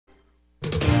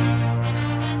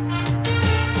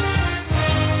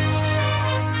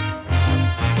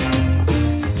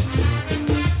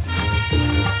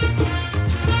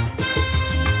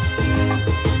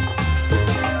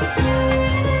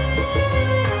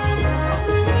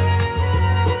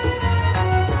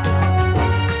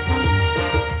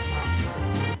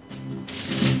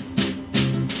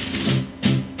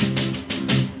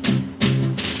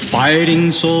fighting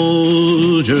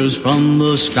soldiers from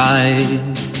the sky.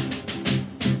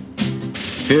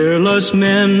 Fearless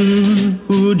men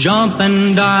who jump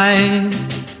and die.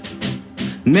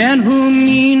 Men who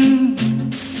mean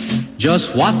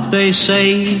just what they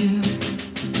say.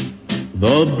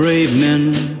 The brave men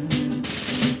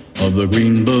of the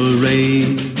Green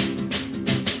Beret.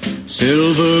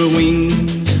 Silver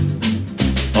wings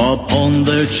upon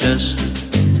their chest.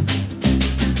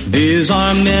 These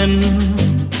are men,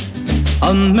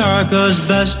 America's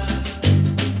best.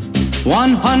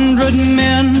 100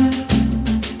 men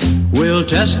will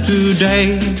test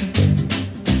today,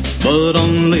 but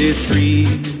only 3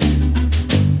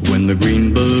 win the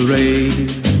Green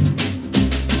Beret.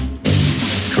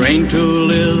 Trained to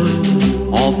live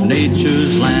off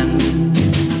nature's land,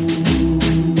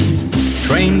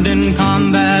 trained in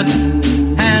combat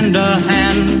hand to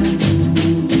hand.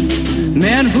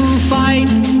 Men who fight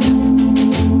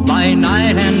by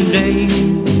night and day.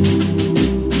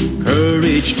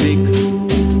 Courage take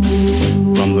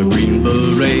from the Green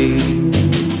Beret.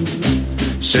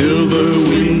 Silver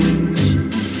wings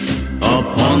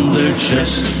upon their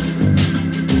chest.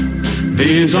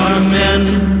 These are men,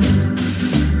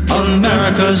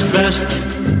 America's best.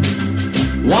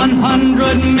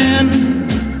 100 men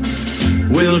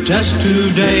will test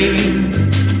today,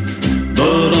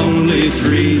 but only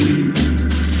 3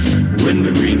 win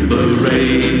the Green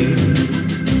Beret.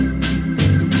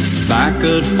 Back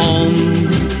at home,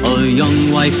 a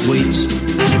young wife waits.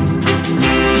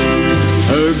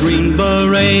 Her Green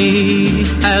Beret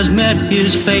has met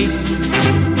his fate.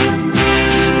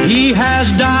 He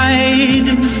has died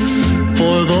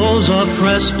for those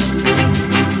oppressed,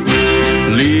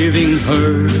 leaving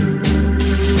her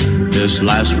this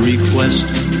last request.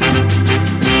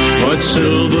 Put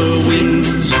silver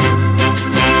wings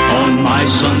on my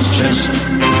son's chest.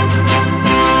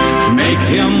 Make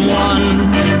him one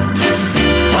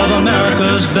of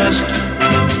America's best.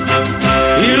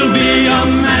 He'll be a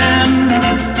man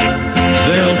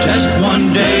they'll test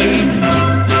one day.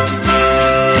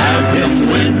 Have him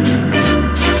win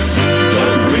the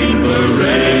Green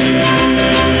Beret.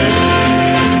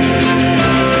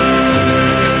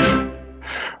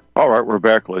 All right, we're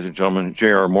back, ladies and gentlemen.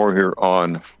 J.R. Moore here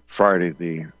on Friday,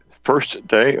 the first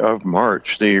day of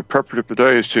March. The preparative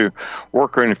today is to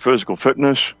work on your physical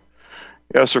fitness.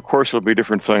 Yes, of course, there'll be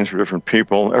different things for different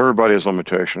people. Everybody has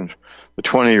limitations. The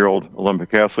 20-year-old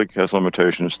Olympic athlete has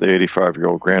limitations. The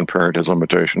 85-year-old grandparent has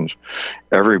limitations.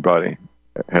 Everybody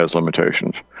has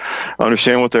limitations.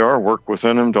 Understand what they are. Work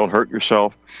within them. Don't hurt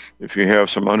yourself. If you have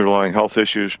some underlying health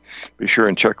issues, be sure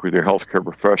and check with your healthcare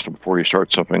professional before you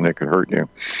start something that could hurt you.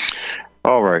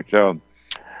 All right.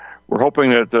 We're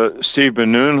hoping that Steve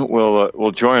Ben-Nun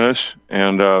will join us.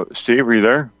 And Steve, are you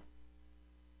there?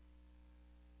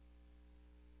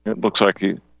 It looks like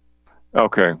he's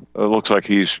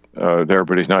there,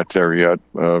 but he's not there yet.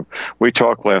 We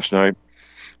talked last night.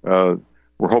 We're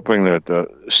hoping that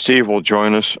Steve will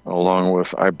join us along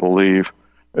with, I believe,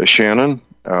 Shannon,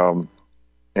 and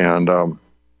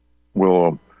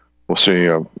we'll see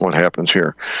what happens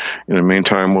here. In the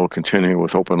meantime, we'll continue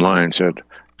with open lines at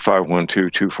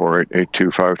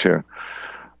 512-248-8252.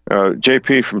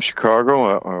 JP from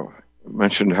Chicago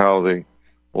mentioned how the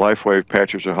LifeWave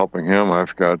patches are helping him.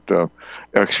 I've got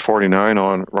X49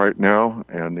 on right now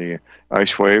and the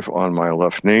IceWave on my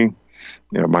left knee.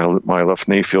 You know, my left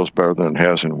knee feels better than it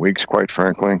has in weeks, quite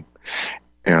frankly.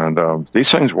 And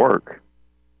these things work.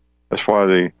 That's why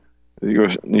the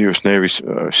U.S. Navy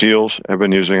SEALs have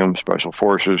been using them, Special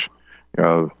Forces.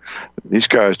 These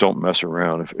guys don't mess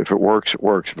around. If it works, it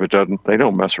works. If it doesn't, they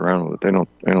don't mess around with it.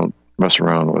 They don't mess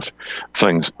around with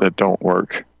things that don't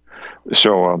work.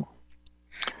 So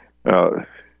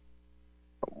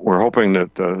we're hoping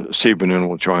that Steve Ben-Nun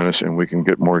will join us and we can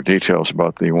get more details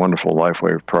about the wonderful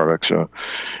LifeWave products.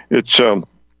 It's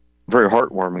very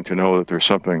heartwarming to know that there's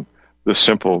something this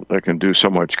simple that can do so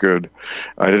much good.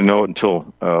 I didn't know it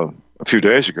until a few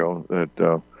days ago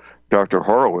that Dr.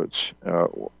 Horowitz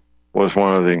was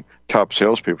one of the top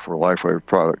salespeople for LifeWave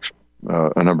products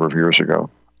a number of years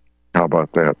ago. How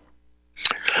about that?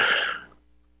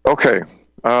 Okay.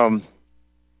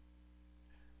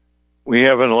 We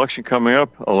have an election coming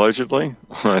up, allegedly.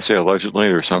 When I say allegedly,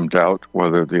 there's some doubt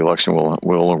whether the election will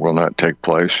or will not take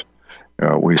place.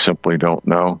 We simply don't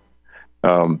know.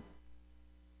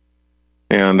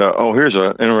 Here's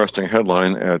an interesting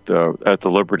headline at the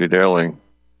Liberty Daily.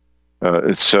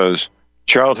 It says,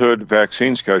 childhood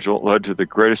vaccine schedule led to the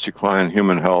greatest decline in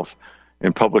human health,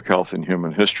 in public health in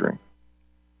human history.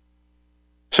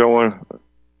 So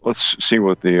let's see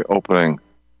what the opening...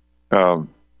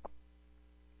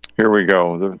 Here we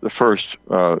go. The first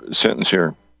sentence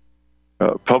here.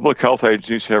 Public health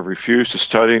agencies have refused to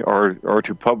study or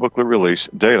to publicly release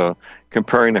data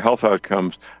comparing the health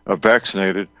outcomes of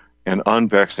vaccinated and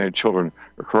unvaccinated children,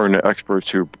 according to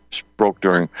experts who spoke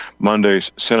during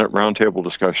Monday's Senate roundtable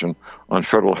discussion on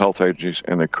federal health agencies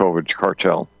and the COVID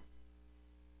cartel.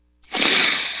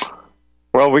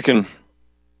 Well, we can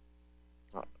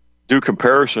do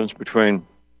comparisons between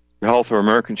the health of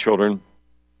American children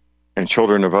and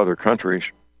children of other countries.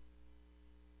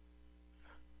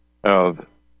 I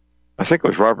think it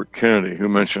was Robert Kennedy who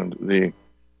mentioned the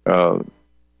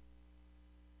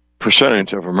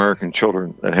percentage of American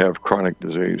children that have chronic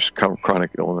disease,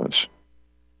 chronic illness.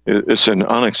 It's an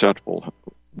unacceptable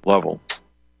level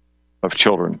of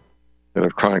children that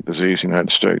have chronic disease in the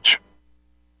United States.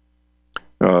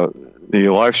 The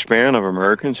lifespan of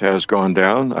Americans has gone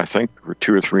down, I think, for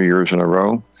 2 or 3 years in a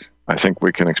row. I think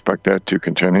we can expect that to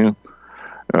continue.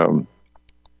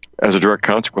 As a direct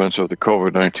consequence of the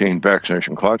COVID-19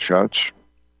 vaccination clot shots,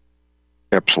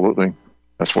 absolutely,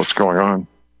 that's what's going on.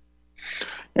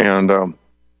 And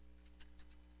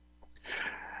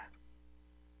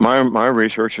my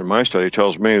research and my study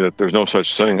tells me that there's no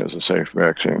such thing as a safe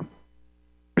vaccine.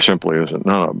 There simply isn't.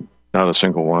 None of them. Not a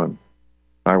single one.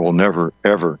 I will never,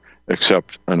 ever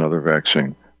accept another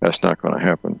vaccine. That's not going to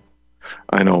happen.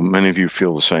 I know many of you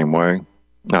feel the same way.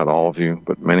 Not all of you,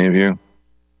 but many of you.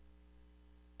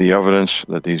 The evidence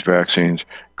that these vaccines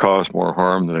cause more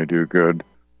harm than they do good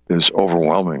is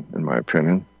overwhelming, in my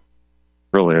opinion. It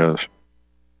really is.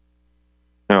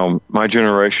 Now, my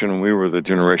generation, we were the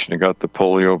generation that got the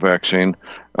polio vaccine.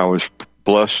 I was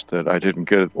blessed that I didn't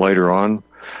get it later on.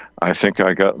 I think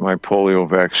I got my polio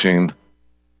vaccine, it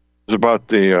was about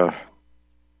the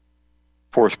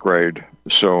 4th grade,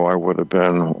 so I would have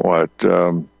been, about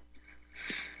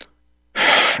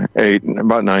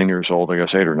 9 years old, I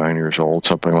guess, 8 or 9 years old,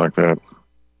 something like that.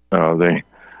 I'm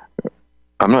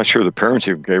not sure the parents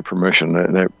even gave permission.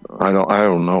 I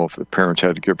don't know if the parents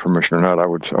had to give permission or not. I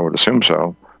would assume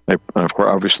so. Of course,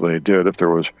 obviously they did if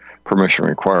there was permission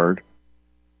required.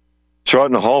 So out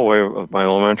in the hallway of my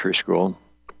elementary school,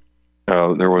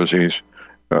 there was these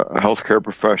healthcare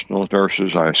professionals,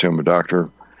 nurses, I assume a doctor,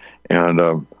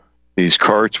 and these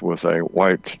carts with a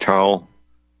white towel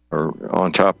or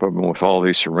on top of them with all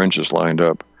these syringes lined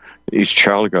up. Each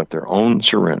child got their own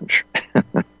syringe.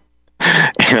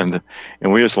 and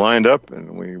we just lined up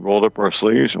and we rolled up our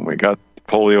sleeves and we got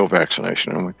polio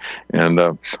vaccination. And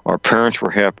our parents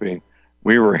were happy.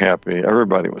 We were happy.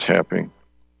 Everybody was happy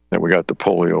that we got the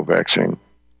polio vaccine.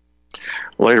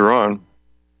 Later on,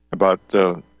 about,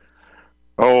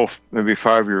 maybe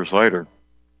 5 years later,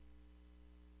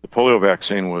 the polio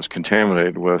vaccine was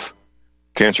contaminated with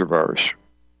cancer virus,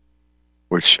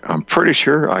 which I'm pretty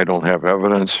sure, I don't have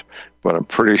evidence, but I'm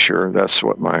pretty sure that's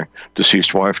what my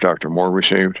deceased wife, Dr. Moore,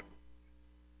 received.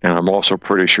 And I'm also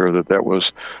pretty sure that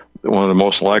was one of the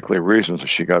most likely reasons that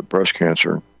she got breast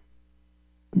cancer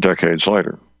decades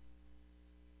later.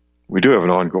 We do have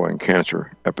an ongoing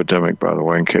cancer epidemic, by the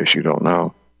way, in case you don't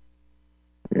know.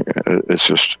 It's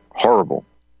just horrible,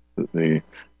 the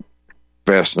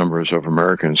vast numbers of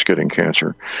Americans getting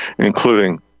cancer,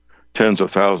 including tens of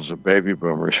thousands of baby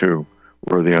boomers who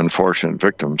were the unfortunate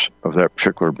victims of that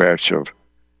particular batch of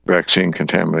vaccine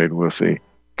contaminated with the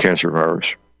cancer virus.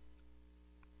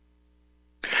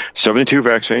 72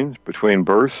 vaccines between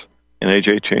birth and age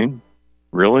 18?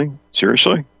 Really?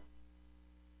 Seriously?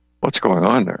 What's going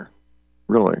on there?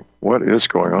 Really? What is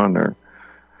going on there?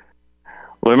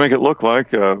 Well, they make it look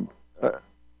like,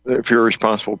 if you're a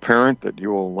responsible parent, that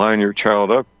you will line your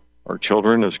child up, or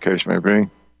children, as the case may be,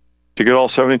 to get all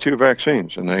 72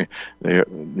 vaccines. And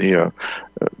the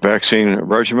vaccine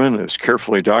regimen is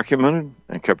carefully documented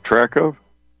and kept track of.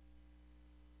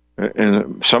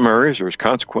 In some areas, there's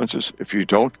consequences. If you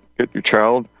don't get your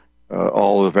child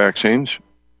all the vaccines,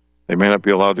 they may not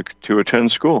be allowed to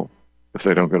attend school if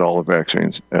they don't get all the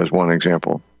vaccines, as one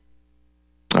example.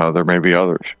 There may be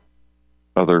other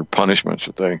punishments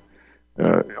that they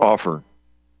offer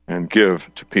and give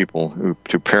to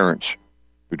to parents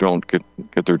who don't get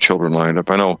their children lined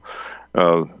up. I know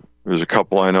there's a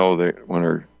couple I know that when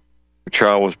their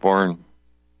child was born,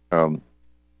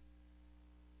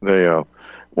 they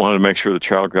wanted to make sure the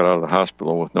child got out of the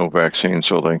hospital with no vaccine,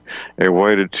 so they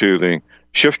waited to the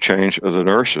shift change of the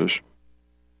nurses,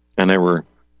 and they were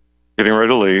getting ready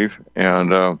to leave,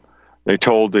 and they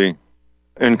told the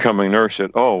incoming nurse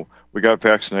that, we got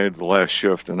vaccinated the last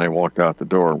shift, and they walked out the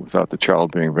door without the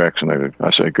child being vaccinated. I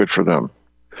say, good for them.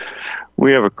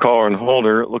 We have a caller and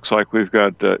holder. It looks like we've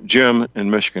got Jim in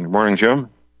Michigan. Good morning, Jim.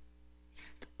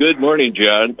 Good morning,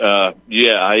 John.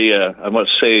 I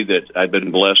must say that I've been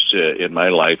blessed in my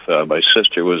life. My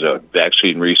sister was a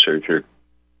vaccine researcher,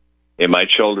 and my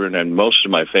children and most of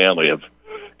my family have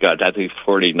got, I think,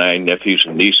 49 nephews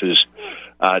and nieces.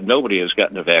 Nobody has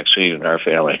gotten a vaccine in our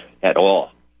family at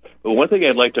all. But one thing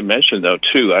I'd like to mention, though,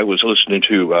 too, I was listening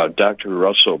to Dr.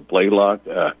 Russell Blaylock,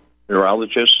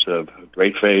 neurologist of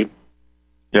great fame.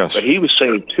 Yes. But he was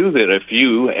saying, too, that if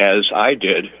you, as I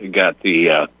did, got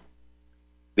the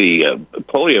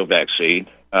polio vaccine,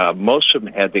 most of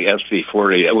them had the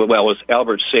SV40. Well, it was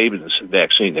Albert Sabin's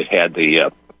vaccine that had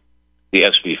the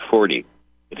SV40.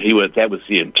 And that was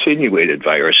the attenuated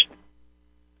virus.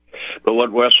 But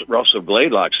what Russell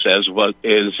Blaylock says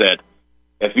is that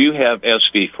if you have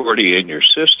SV40 in your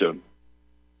system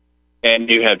and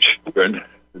you have children,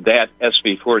 that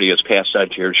SV40 is passed on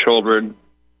to your children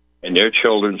and their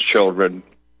children's children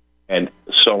and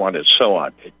so on and so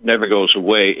on. It never goes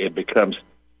away. It becomes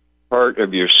part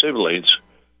of your siblings'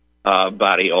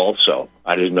 body also.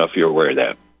 I didn't know if you were aware of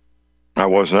that. I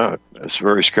was not. It's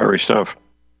very scary stuff.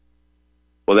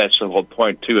 Well, that's the whole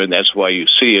point, too, and that's why you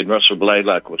see, and Russell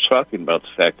Blaylock was talking about the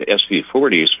fact that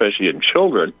SV40, especially in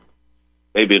children,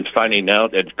 they've been finding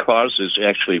out it causes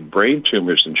actually brain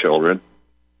tumors in children.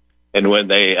 And when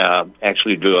they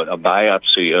actually do a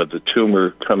biopsy of the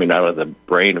tumor coming out of the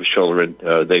brain of children,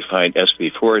 they find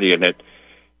SV40 in it.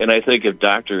 And I think if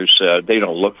doctors, they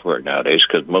don't look for it nowadays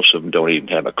because most of them don't even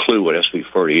have a clue what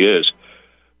SV40 is.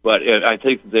 But I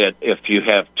think that if you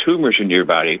have tumors in your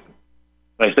body,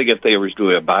 I think if they were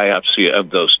doing a biopsy of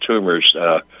those tumors,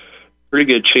 pretty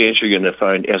good chance you're going to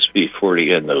find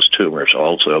SV40 in those tumors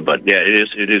also. But yeah,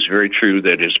 it is very true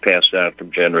that it's passed down from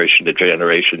generation to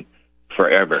generation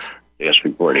forever, the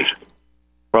SV40.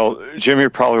 Well, Jim,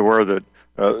 you're probably aware that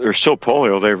there's still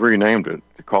polio. They've renamed it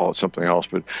to call it something else.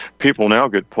 But people now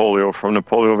get polio from the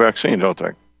polio vaccine, don't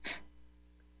they?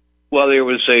 Well, there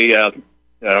was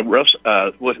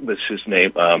what was his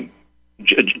name?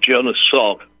 Jonas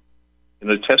Salk. In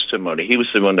the testimony, he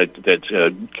was the one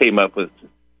that came up with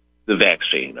the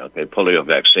vaccine, polio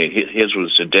vaccine. His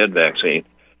was a dead vaccine.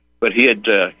 But he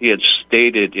had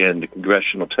stated in the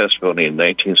congressional testimony in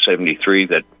 1973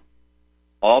 that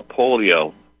all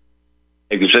polio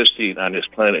existing on this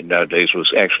planet nowadays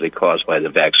was actually caused by the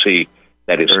vaccine.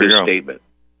 That is his statement.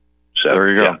 So, there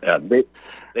you go.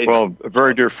 Yeah, well, a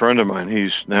very dear friend of mine,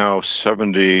 he's now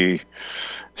 78,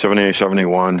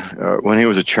 71. When he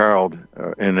was a child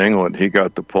in England, he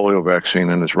got the polio vaccine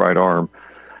in his right arm.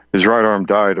 His right arm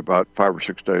died about 5 or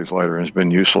 6 days later and has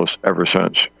been useless ever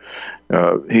since.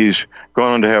 He's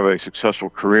gone on to have a successful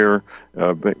career,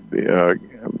 have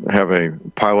a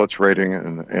pilot's rating,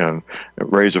 and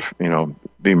raise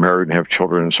be married and have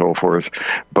children and so forth.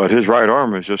 But his right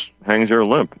arm is just hangs there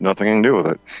limp. Nothing can do with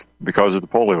it because of the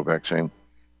polio vaccine.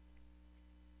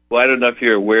 Well, I don't know if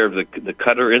you're aware of the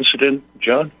Qatar incident,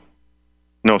 John?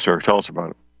 No, sir. Tell us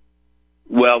about it.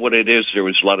 Well, what it is, there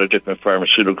was a lot of different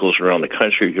pharmaceuticals around the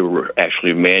country who were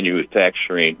actually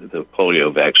manufacturing the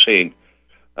polio vaccine.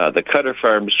 The Qatar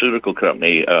Pharmaceutical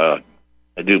Company, I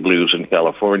do believe it was in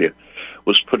California,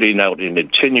 was putting out an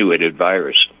attenuated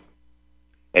virus.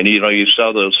 And, you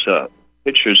saw those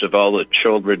pictures of all the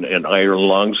children in iron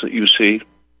lungs that you see.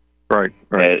 Right.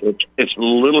 It's a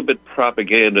little bit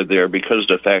propaganda there because of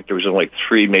the fact there was only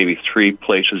maybe three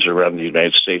places around the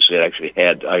United States that actually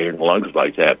had iron lungs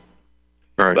like that.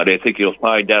 Right. But I think you'll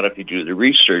find out if you do the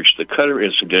research, the Qatar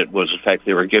incident was the fact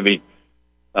they were giving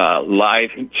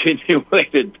live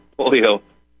attenuated polio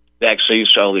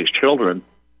vaccines to all these children.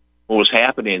 What was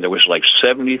happening, there was like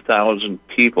 70,000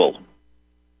 people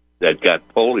that got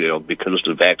polio because of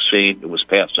the vaccine that was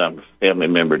passed on from family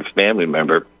member to family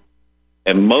member.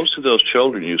 And most of those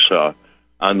children you saw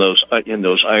on in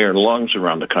those iron lungs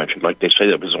around the country, like they say,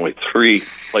 there was only 3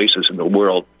 places in the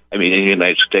world, in the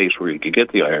United States, where you could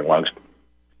get the iron lungs.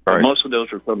 Right. But most of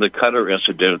those were from the Qatar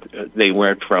incident. They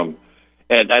weren't from,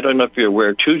 and I don't know if you're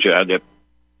aware too, John, that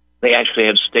they actually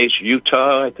had states,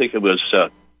 Utah, I think it was,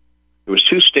 there was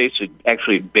 2 states that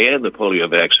actually banned the polio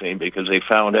vaccine because they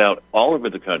found out all over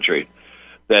the country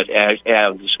that as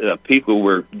people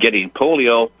were getting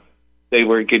polio, they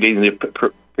were getting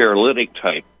the paralytic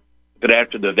type. But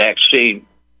after the vaccine,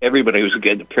 everybody was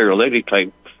getting the paralytic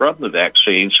type from the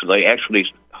vaccine, so they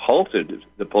actually halted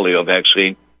the polio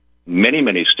vaccine many,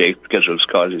 many states because it was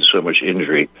causing so much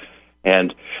injury.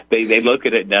 And they look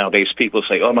at it nowadays, people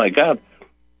say, oh, my God.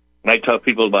 When I tell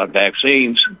people about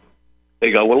vaccines,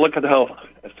 they go, well, look at how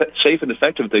safe and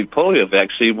effective the polio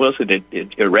vaccine was, and it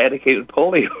eradicated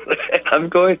polio. I'm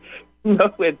going,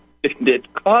 no,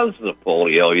 it caused the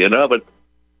polio, But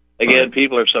again,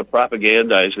 people are so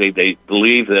propagandized. They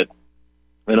believe that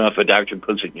And if a doctor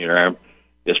puts it in your arm,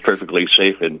 it's perfectly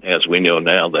safe. And as we know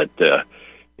now, that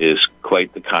is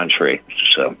quite the contrary.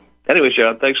 So anyway,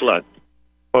 John, thanks a lot.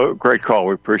 Oh, great call.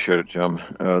 We appreciate it, Jim.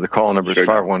 The call number is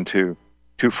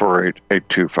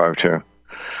 512-248-8252.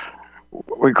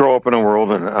 We grow up in a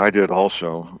world, and I did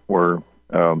also, where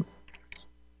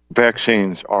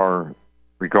vaccines are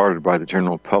regarded by the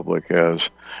general public as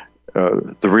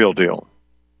the real deal,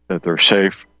 that they're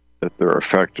safe, that they're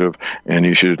effective, and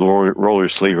you should roll your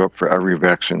sleeve up for every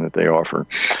vaccine that they offer.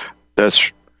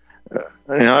 That's,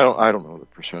 and I don't know the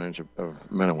percentage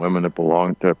of men and women that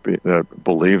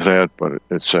believe that, but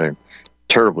it's a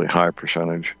terribly high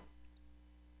percentage.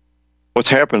 What's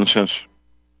happened since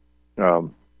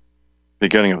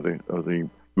beginning of the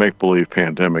make-believe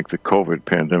pandemic, the COVID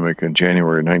pandemic in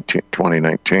January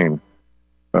 2020,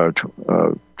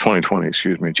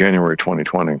 January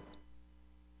 2020,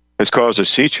 has caused a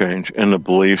sea change in the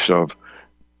beliefs of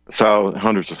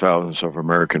hundreds of thousands of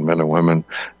American men and women,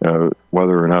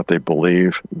 whether or not they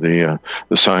believe the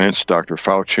science, Dr.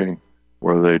 Fauci,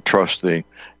 whether they trust the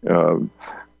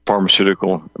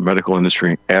pharmaceutical medical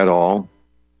industry at all.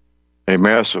 A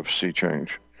massive sea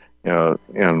change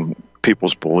in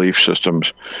people's belief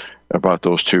systems about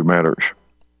those two matters.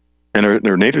 And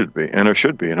there needed to be, and there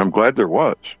should be, and I'm glad there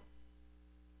was.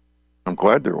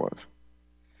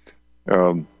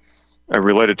 A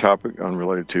related topic,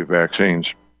 unrelated to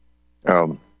vaccines.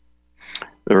 There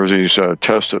was these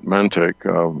tests that men take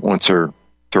once they're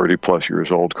 30 plus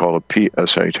years old called a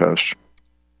PSA test.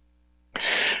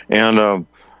 And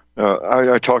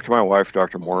I talked to my wife,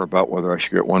 Dr. Moore, about whether I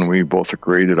should get one. We both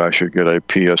agreed that I should get a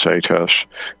PSA test.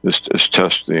 This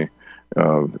tests the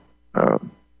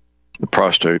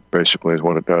prostate, basically, is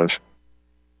what it does.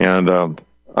 And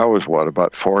I was,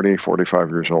 about 40, 45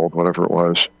 years old, whatever it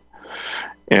was.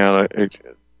 And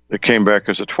it came back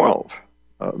as a 12,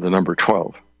 the number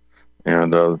 12.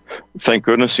 And thank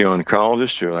goodness the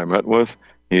oncologist who I met with,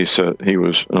 he said he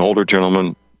was an older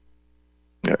gentleman.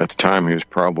 At the time, he was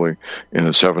probably in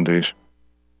his 70s.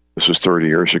 This was 30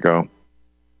 years ago.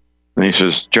 And he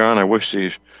says, John, I wish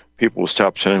these people would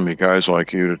stop sending me guys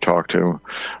like you to talk to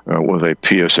with a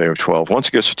PSA of 12. Once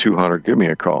it gets to 200, give me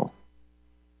a call.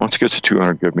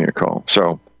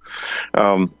 So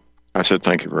I said,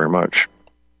 thank you very much.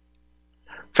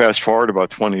 Fast forward about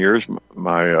 20 years,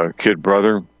 my kid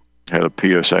brother had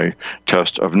a PSA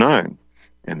test of 9.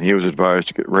 And he was advised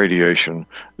to get radiation,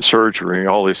 surgery,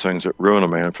 all these things that ruin a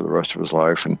man for the rest of his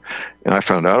life. And I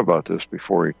found out about this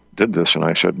before he did this, and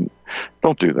I said,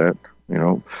 don't do that.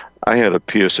 I had a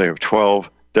PSA of 12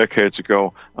 decades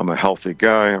ago. I'm a healthy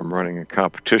guy. I'm running a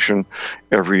competition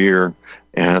every year,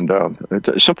 and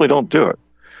simply don't do it.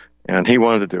 And he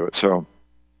wanted to do it. So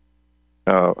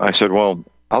I said, well,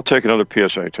 I'll take another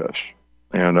PSA test.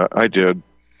 And I did.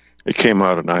 It came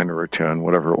out a 9 or a 10,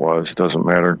 whatever it was. It doesn't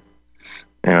matter.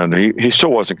 And he still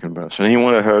wasn't convinced. And he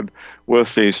went ahead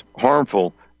with these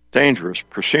harmful, dangerous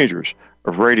procedures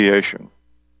of radiation.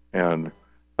 And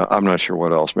I'm not sure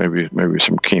what else, maybe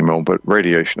some chemo, but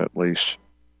radiation at least.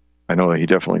 I know that he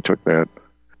definitely took that.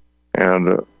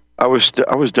 And I was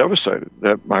devastated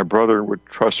that my brother would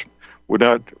trust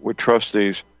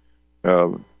these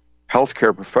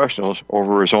healthcare professionals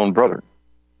over his own brother.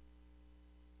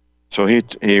 So he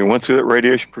went through that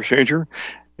radiation procedure.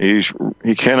 He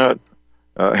cannot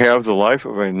have the life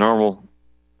of a normal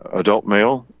adult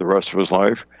male the rest of his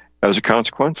life as a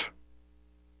consequence.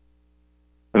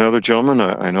 Another gentleman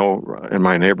I know in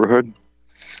my neighborhood,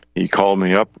 he called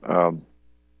me up.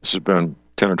 This has been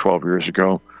 10 or 12 years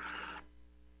ago.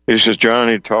 He says, John,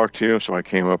 I need to talk to you. So I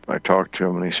came up, I talked to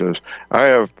him, and he says, I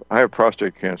have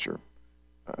prostate cancer.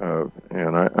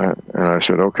 And I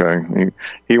said, okay.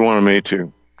 He wanted me to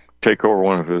take over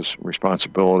one of his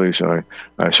responsibilities, and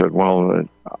I said, well,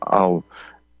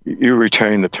 you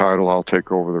retain the title, I'll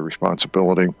take over the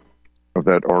responsibility of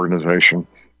that organization.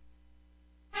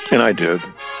 And I did.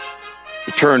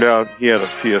 It turned out he had a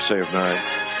PSA of 9,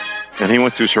 and he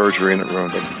went through surgery and it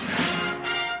ruined him.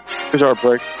 Here's our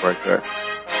break, right back.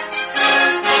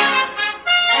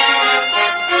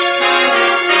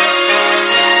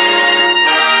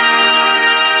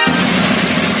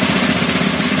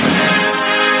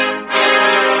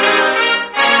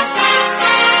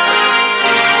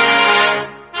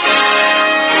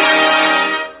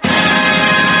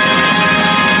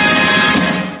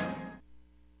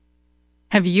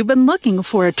 Have you been looking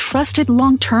for a trusted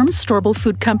long-term storable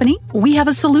food company? We have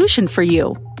a solution for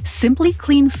you. Simply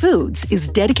Clean Foods is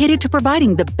dedicated to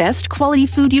providing the best quality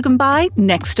food you can buy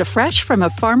next to fresh from a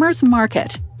farmer's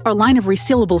market. Our line of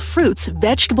resealable fruits,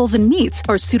 vegetables, and meats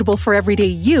are suitable for everyday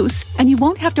use, and you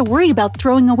won't have to worry about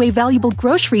throwing away valuable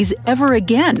groceries ever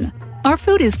again. Our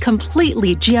food is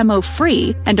completely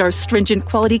GMO-free, and our stringent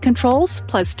quality controls,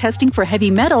 plus testing for heavy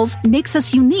metals, makes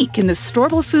us unique in the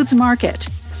storable foods market.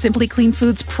 Simply Clean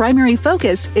Foods' primary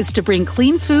focus is to bring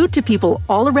clean food to people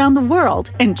all around the world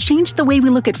and change the way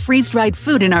we look at freeze-dried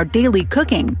food in our daily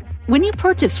cooking. When you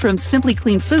purchase from Simply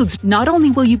Clean Foods, not only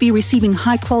will you be receiving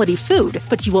high-quality food,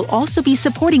 but you will also be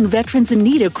supporting veterans in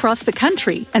need across the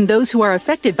country and those who are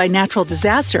affected by natural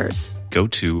disasters. Go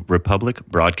to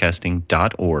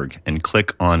republicbroadcasting.org and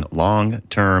click on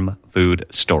long-term food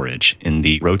storage in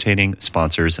the rotating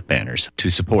sponsors banners to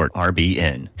support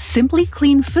RBN. Simply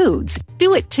Clean Foods.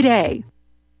 Do it today.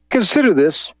 Consider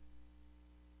this.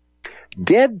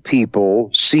 Dead people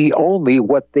see only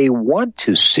what they want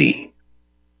to see.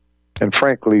 And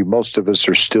frankly, most of us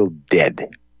are still dead.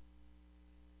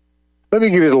 Let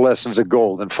me give you the lessons of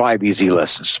gold in 5 easy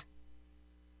lessons.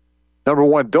 Number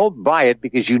 1, don't buy it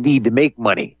because you need to make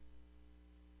money.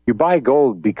 You buy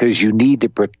gold because you need to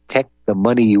protect the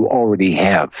money you already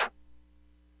have.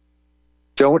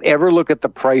 Don't ever look at the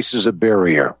price as a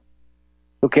barrier.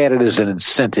 Look at it as an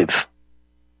incentive.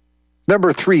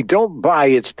 Number 3, don't buy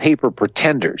its paper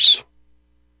pretenders.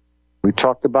 We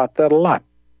talked about that a lot.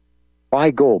 Buy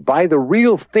gold. Buy the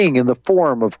real thing in the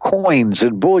form of coins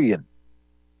and bullion.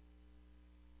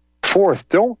 4th,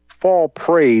 don't fall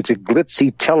prey to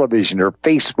glitzy television or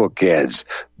Facebook ads.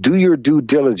 Do your due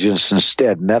diligence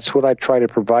instead, and that's what I try to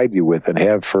provide you with and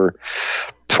have for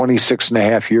 26 and a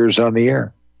half years on the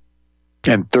air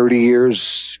and 30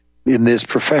 years in this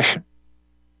profession.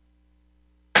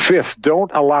 5th,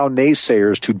 don't allow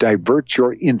naysayers to divert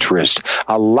your interest.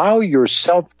 Allow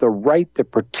yourself the right to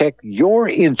protect your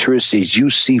interests as you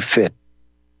see fit.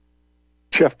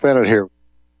 Jeff Bennett here.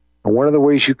 And one of the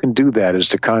ways you can do that is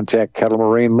to contact Kettle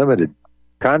Moraine Limited.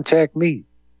 Contact me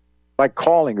by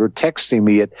calling or texting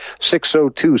me at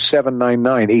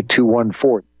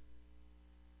 602-799-8214.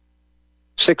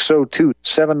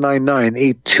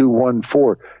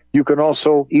 602-799-8214. You can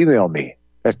also email me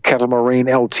at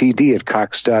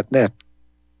kettlemoraineLTD@cox.net.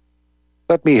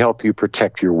 Let me help you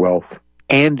protect your wealth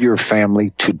and your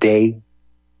family today.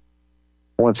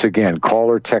 Once again,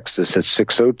 call or text us at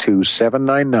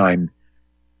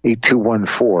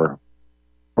 602-799-8214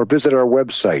 or visit our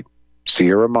website,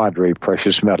 Sierra Madre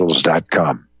Precious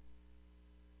Metals.com.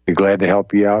 Be glad to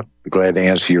help you out. Be glad to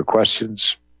answer your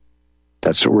questions.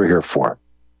 That's what we're here for.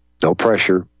 No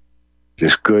pressure,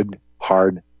 just good,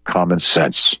 hard, common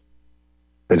sense.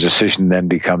 The decision then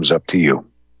becomes up to you.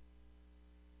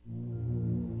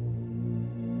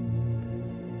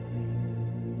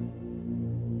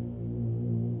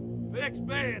 Fix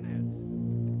bayonets.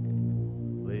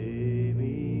 Play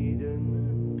me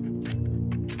down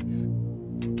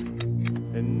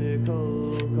and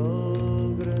Nicole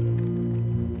Colgren.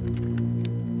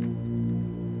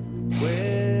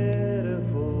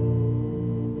 Wherefore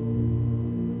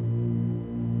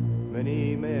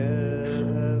many may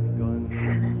have gone.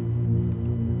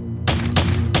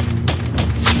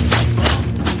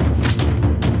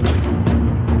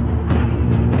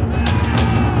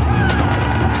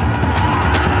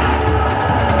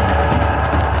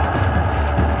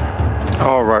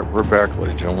 All right, we're back, ladies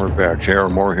and gentlemen. We're back. J.R.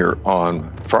 Moore here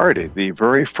on Friday, the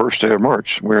very first day of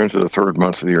March. We're into the third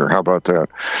month of the year. How about that?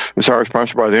 This hour is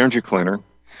sponsored by the Energy Cleaner.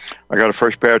 I got a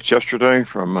fresh batch yesterday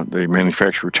from the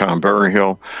manufacturer, Tom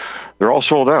Berryhill. They're all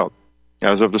sold out.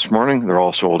 As of this morning, they're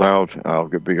all sold out. I'll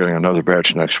be getting another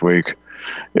batch next week.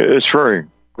 It's very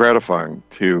gratifying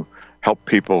to help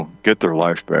people get their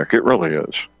life back. It really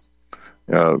is.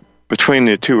 Between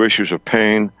the two issues of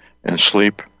pain and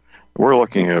sleep, we're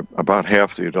looking at about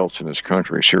half the adults in this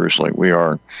country. Seriously, we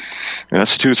are. And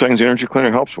that's the two things the Energy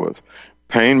Cleaner helps with.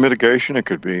 Pain mitigation, it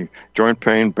could be joint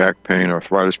pain, back pain,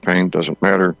 arthritis pain, doesn't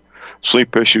matter.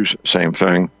 Sleep issues, same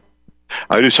thing.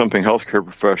 I do something healthcare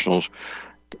professionals,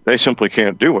 they simply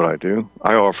can't do what I do.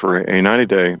 I offer a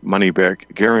 90-day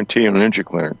money-back guarantee on an Energy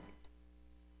Cleaner.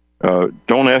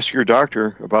 Don't ask your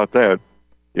doctor about that.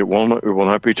 It will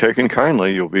not be taken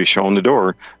kindly. You'll be shown the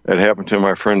door. That happened to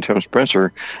my friend Tim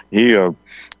Spencer. He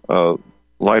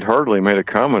lightheartedly made a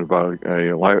comment about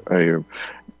a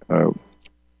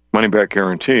money-back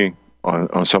guarantee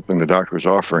on something the doctor was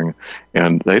offering,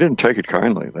 and they didn't take it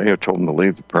kindly. They had told him to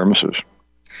leave the premises.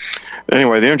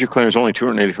 Anyway, the Energy Cleaner is only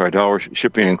 $285,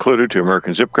 shipping included to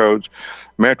American zip codes.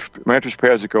 Mattress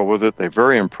pads that go with it, they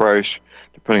vary in price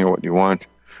depending on what you want.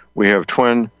 We have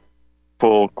twin,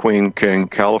 full, queen, king,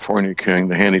 California king,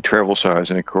 the handy travel size,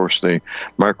 and of course the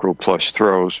micro plush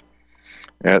throws.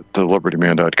 at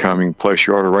thelibertyman.com. You can place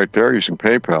your order right there using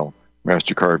PayPal,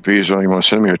 MasterCard, Visa. You want to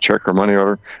send me a check or money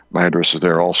order, my address is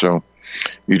there also.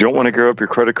 You don't want to give up your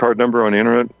credit card number on the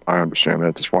internet? I understand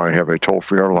that. That's why I have a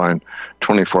toll-free order line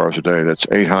 24 hours a day. That's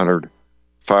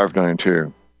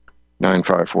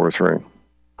 800-592-9543.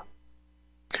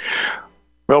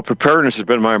 Well, preparedness has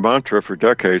been my mantra for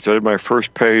decades. I did my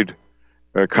first paid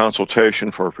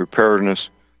consultation for preparedness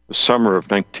the summer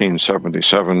of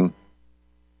 1977,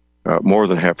 more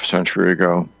than half a century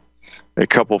ago. A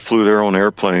couple flew their own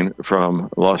airplane from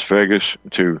Las Vegas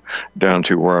down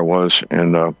to where I was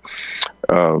in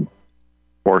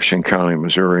Washington County,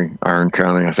 Missouri, Iron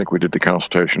County. I think we did the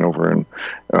consultation over in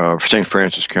St.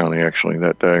 Francis County, actually,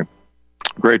 that day.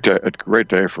 Great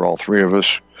day for all three of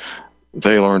us.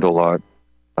 They learned a lot.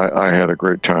 I had a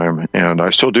great time, and I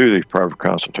still do these private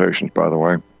consultations, by the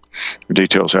way. The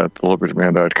details at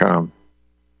thelibertyman.com.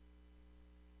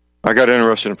 I got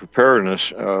interested in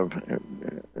preparedness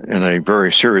in a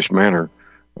very serious manner.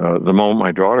 The moment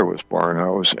my daughter was born, I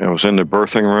was in the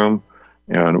birthing room,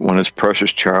 and when this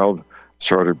precious child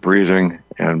started breathing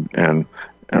and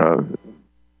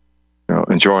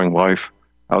enjoying life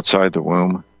outside the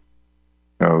womb,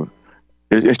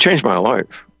 it changed my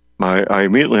life. I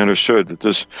immediately understood that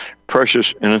this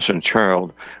precious, innocent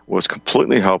child was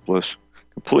completely helpless,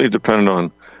 completely dependent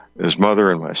on his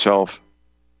mother and myself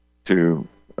to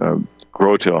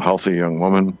grow to a healthy young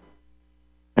woman,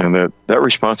 and that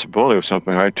responsibility was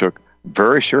something I took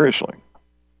very seriously.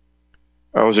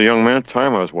 I was a young man at the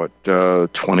time. I was,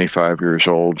 25 years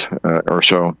old or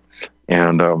so,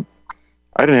 and I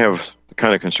didn't have the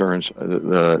kind of concerns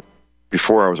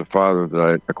before I was a father that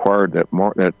I acquired that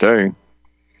day.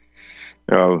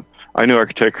 I knew I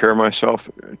could take care of myself,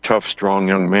 a tough, strong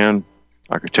young man.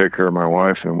 I could take care of my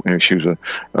wife, and she was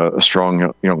a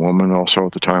strong young woman also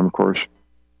at the time, of course.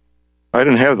 I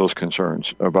didn't have those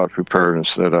concerns about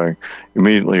preparedness that I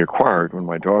immediately acquired when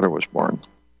my daughter was born.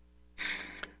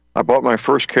 I bought my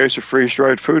first case of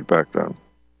freeze-dried food back then.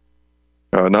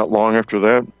 Not long after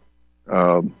that,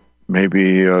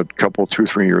 maybe a couple,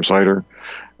 2-3 years later,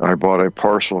 I bought a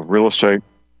parcel of real estate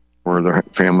where the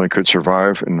family could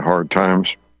survive in hard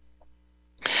times.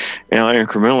 And I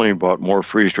incrementally bought more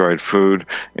freeze-dried food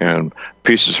and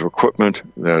pieces of equipment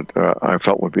that I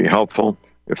felt would be helpful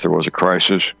if there was a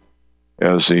crisis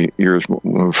as the years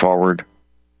moved forward.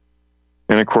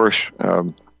 And of course,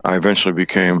 I eventually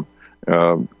became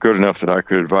good enough that I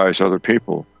could advise other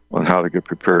people on how to get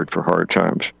prepared for hard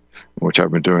times, which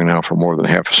I've been doing now for more than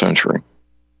half a century.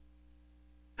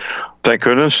 Thank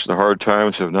goodness the hard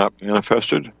times have not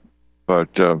manifested,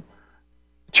 but the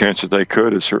chance that they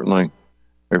could is certainly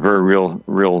a very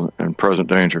real and present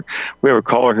danger. We have a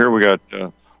caller here. We got,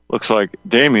 looks like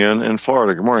Damien in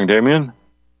Florida. Good morning, Damien.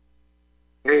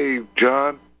 Hey,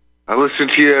 John. I listen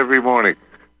to you every morning.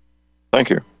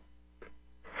 Thank you.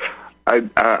 I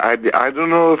don't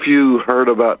know if you heard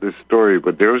about this story,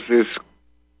 but there was this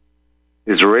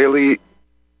Israeli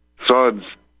sons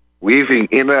weaving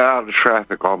in and out of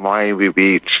traffic on Miami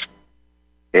Beach,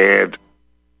 and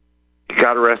he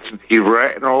got arrested. He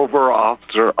ran over an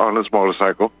officer on his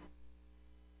motorcycle,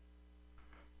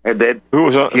 and then who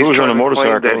was on a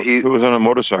motorcycle? Who was on a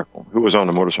motorcycle? Who was on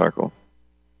the motorcycle?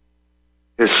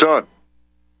 His son.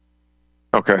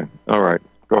 Okay, all right.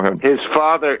 Go ahead. His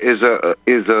father is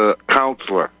a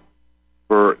counselor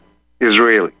for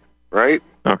Israeli, right?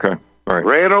 Okay, all right.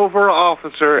 Ran over an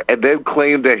officer and then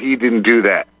claimed that he didn't do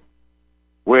that,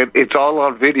 when it's all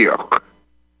on video.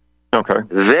 Okay.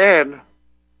 Then,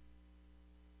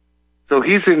 so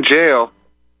he's in jail,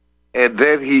 and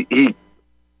then he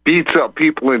beats up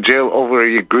people in jail over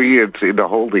ingredients in the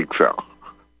holding cell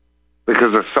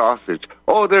because of sausage.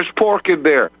 Oh, there's pork in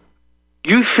there.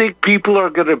 You think people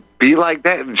are going to be like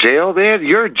that in jail, man?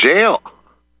 You're in jail.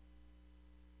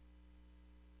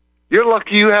 You're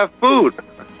lucky you have food.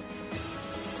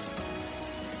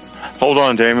 Hold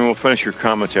on, Damien. We'll finish your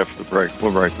comments after the break.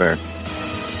 We'll be right back.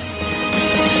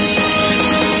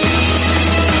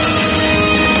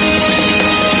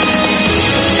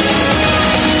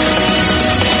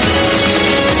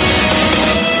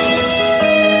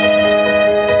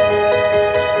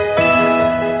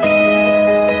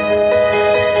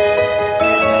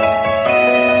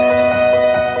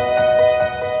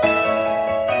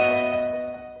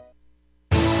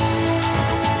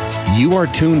 You are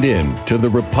tuned in to the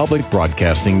Republic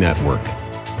Broadcasting Network.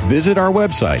 Visit our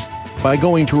website by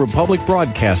going to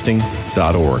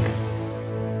republicbroadcasting.org.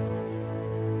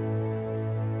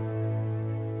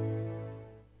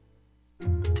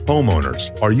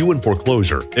 Homeowners, are you in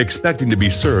foreclosure, expecting to be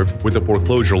served with a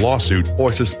foreclosure lawsuit,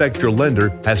 or suspect your lender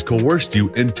has coerced you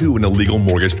into an illegal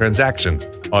mortgage transaction?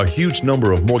 A huge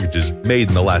number of mortgages made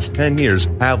in the last 10 years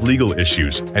have legal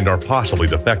issues and are possibly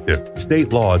defective.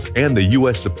 State laws and the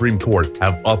U.S. Supreme Court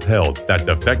have upheld that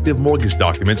defective mortgage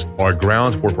documents are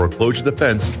grounds for foreclosure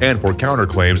defense and for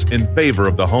counterclaims in favor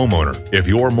of the homeowner. If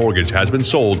your mortgage has been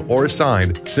sold or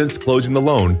assigned since closing the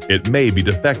loan, it may be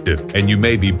defective and you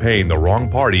may be paying the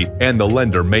wrong party, and the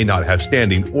lender may not have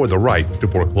standing or the right to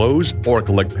foreclose or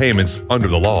collect payments under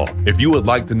the law. If you would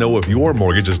like to know if your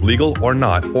mortgage is legal or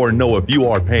not, or know if you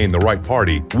are paying the right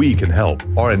party, we can help.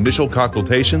 Our initial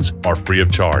consultations are free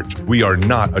of charge. We are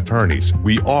not attorneys.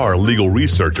 We are legal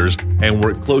researchers and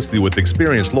work closely with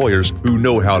experienced lawyers who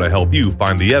know how to help you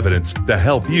find the evidence to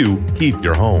help you keep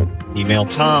your home. Email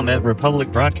Tom at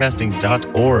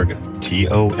republicbroadcasting.org.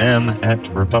 TOM at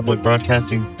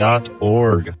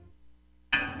republicbroadcasting.org.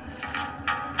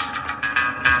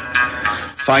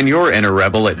 Find your inner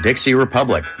rebel at Dixie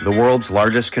Republic, the world's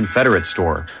largest Confederate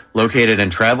store, located in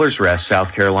Travelers Rest,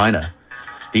 South Carolina.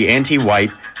 The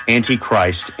anti-white,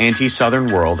 anti-Christ,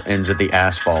 anti-Southern world ends at the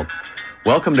asphalt.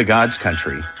 Welcome to God's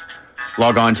country.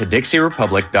 Log on to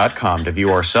DixieRepublic.com to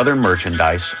view our Southern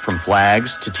merchandise, from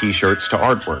flags to t-shirts to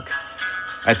artwork.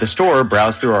 At the store,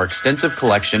 browse through our extensive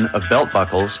collection of belt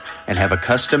buckles and have a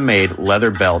custom-made leather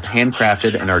belt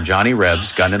handcrafted in our Johnny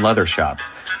Rebs Gun and Leather Shop.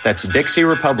 That's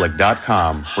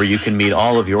DixieRepublic.com, where you can meet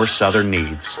all of your Southern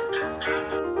needs.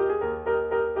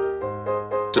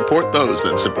 Support those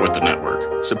that support the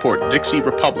network. Support Dixie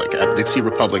Republic at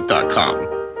DixieRepublic.com.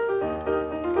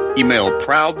 Email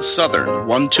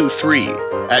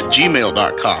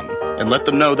ProudSouthern123@gmail.com and let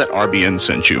them know that RBN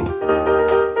sent you.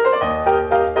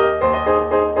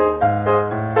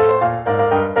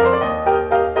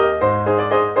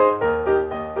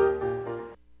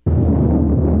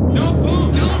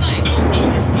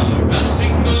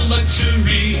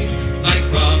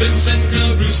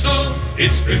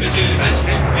 It's primitive as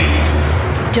can be.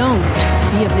 Don't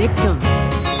be a victim.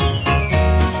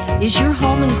 Is your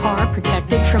home and car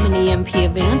protected from an EMP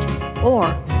event,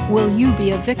 or will you be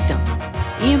a victim?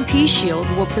 EMP Shield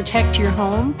will protect your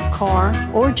home, car,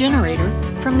 or generator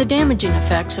from the damaging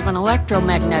effects of an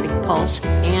electromagnetic pulse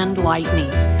and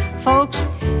lightning. Folks,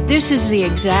 this is the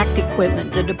exact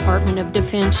equipment the Department of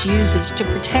Defense uses to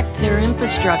protect their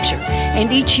infrastructure,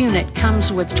 and each unit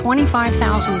comes with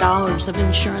 $25,000 of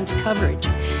insurance coverage.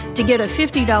 To get a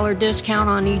 $50 discount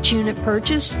on each unit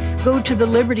purchased, go to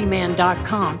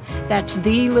thelibertyman.com. That's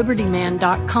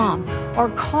thelibertyman.com, or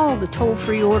call the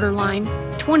toll-free order line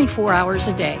 24 hours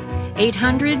a day.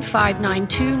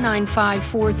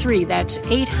 800-592-9543. That's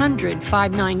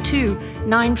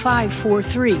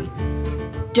 800-592-9543.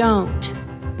 Don't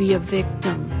be a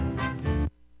victim.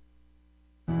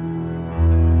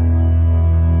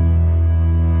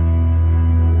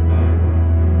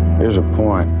 There's a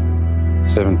point,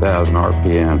 7,000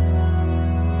 RPM,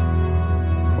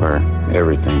 where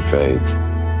everything fades.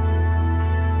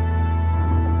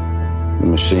 The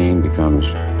machine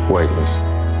becomes weightless,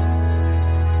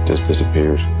 just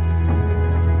disappears.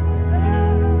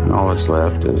 And all that's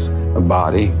left is a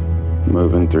body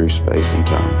moving through space and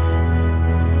time.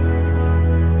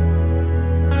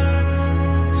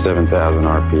 7,000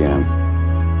 RPM.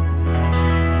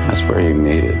 That's where you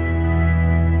need it.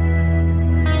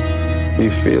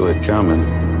 You feel it coming,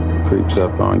 creeps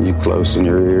up on you close in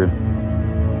your ear.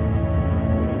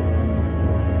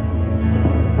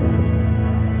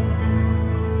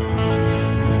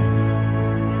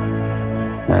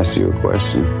 Ask you a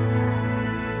question.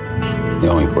 The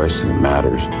only question that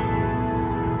matters.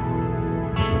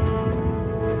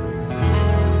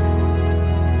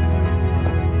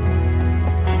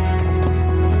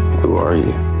 Who are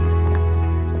you?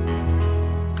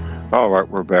 All right,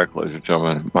 we're back, ladies and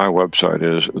gentlemen. My website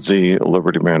is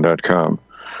thelibertyman.com.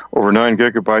 Over 9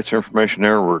 gigabytes of information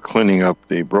there. We're cleaning up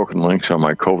the broken links on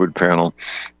my COVID panel.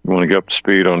 You want to get up to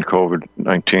speed on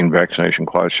COVID-19 vaccination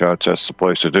cloud shots, that's the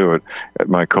place to do it, at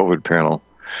my COVID panel.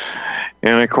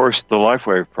 And, of course, the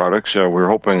LifeWave products. We're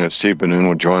hoping that Steve Benoon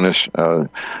would join us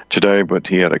today, but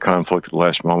he had a conflict at the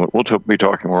last moment. We'll be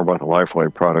talking more about the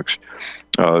LifeWave products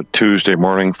Tuesday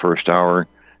morning, first hour,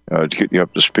 to get you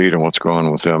up to speed on what's going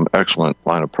on with them. Excellent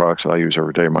line of products that I use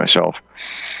every day myself.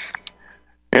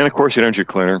 And, of course, the energy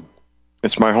cleaner.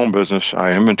 It's my home business.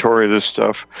 I inventory this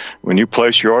stuff. When you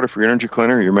place your order for your energy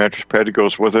cleaner, your mattress pad that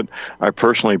goes with it, I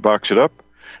personally box it up.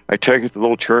 I take it to the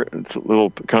little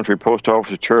country post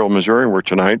office at Cherryville, Missouri, where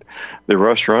tonight the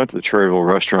restaurant, the Cherryville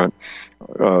restaurant,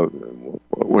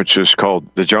 which is called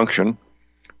The Junction,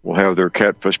 will have their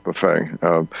catfish buffet.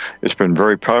 It's been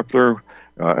very popular.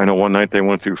 I know one night they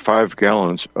went through 5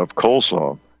 gallons of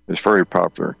coleslaw. It's very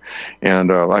popular.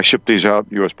 And I shipped these out,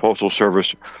 U.S. Postal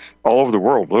Service, all over the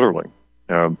world, literally.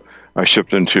 I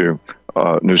shipped into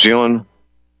New Zealand,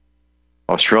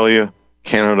 Australia,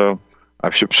 Canada.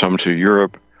 I've shipped some to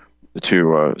Europe,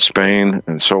 to Spain,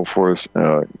 and so forth,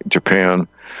 Japan,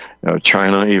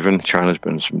 China even. China's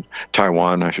been some,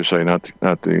 Taiwan, I should say, not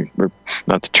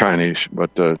the Chinese,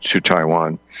 but to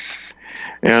Taiwan.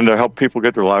 And help people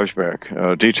get their lives back.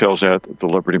 Details at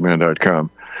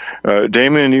thelibertyman.com.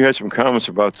 Damien, you had some comments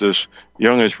about this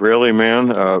young Israeli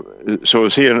man. So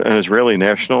is he an Israeli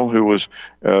national who was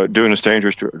doing this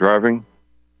dangerous driving?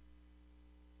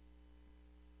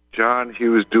 John, he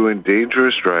was doing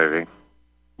dangerous driving,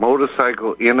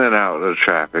 motorcycle in and out of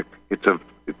traffic. It's a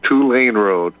 2-lane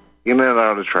road, in and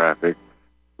out of traffic,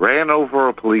 ran over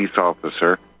a police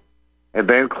officer, and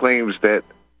then claims that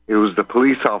it was the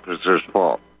police officer's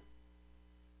fault.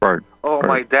 Right. Oh, right.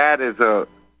 My dad is a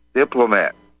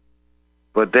diplomat.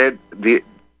 But then the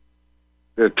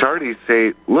attorneys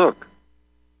say, look,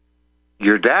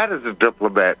 your dad is a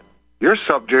diplomat. You're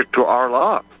subject to our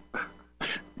laws.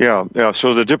 Yeah.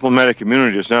 So the diplomatic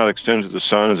immunity does not extend to the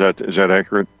son. Is that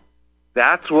accurate?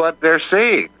 That's what they're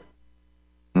saying.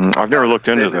 I've never looked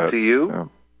into that. To you?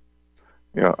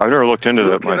 Yeah, I've never looked into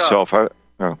that Look it myself. I've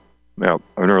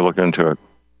never looked into it.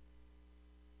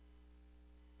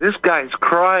 This guy's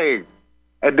crying,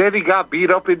 and then he got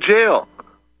beat up in jail,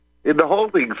 in the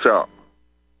holding cell,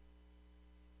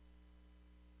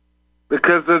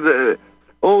 because of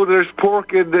there's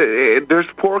pork in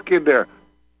there.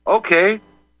 Okay,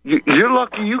 you're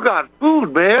lucky you got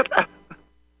food, man.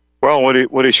 Well,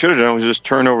 what he should have done was just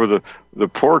turn over the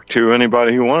pork to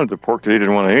anybody who wanted the pork that he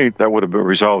didn't want to eat. That would have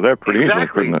resolved that pretty easily,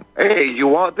 couldn't it? Hey, you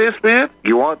want this, man?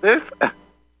 You want this?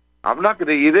 I'm not going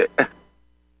to eat it.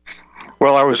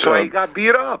 Well, I was. That's why he got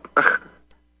beat up.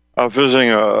 I was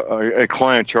visiting a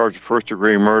client charged with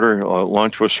first-degree murder.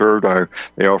 Lunch was served.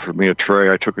 They offered me a tray.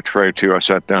 I took a tray, too. I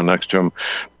sat down next to him.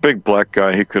 Big black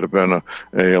guy. He could have been a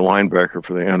linebacker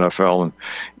for the NFL.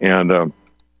 And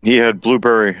he had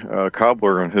blueberry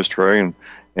cobbler on his tray. And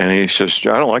he says,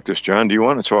 I don't like this, John. Do you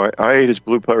want it? So I ate his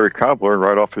blueberry cobbler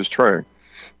right off his tray.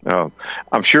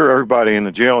 I'm sure everybody in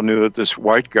the jail knew that this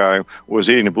white guy was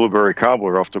eating a blueberry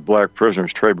cobbler off the black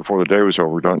prisoner's tray before the day was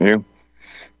over, don't you?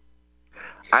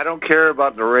 I don't care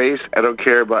about the race. I don't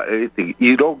care about anything.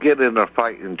 You don't get in a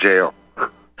fight in jail.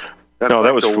 That's no,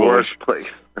 that was the foolish. Worst place.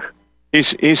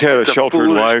 He's had a sheltered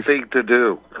life. Thing to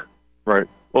do. Right.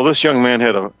 Well, this young man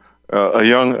had a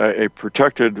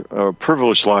protected,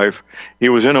 privileged life. He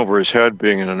was in over his head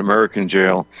being in an American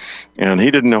jail, and he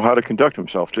didn't know how to conduct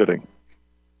himself, did he?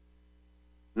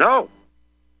 No,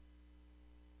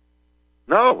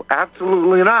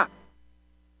 absolutely not.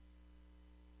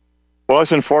 Well,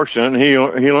 that's unfortunate. He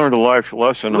learned a life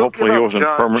lesson. Hopefully he wasn't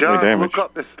permanently damaged. Look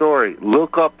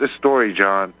up the story,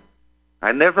 John.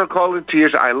 I never call into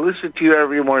yours. I listen to you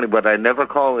every morning, but I never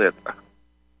call in.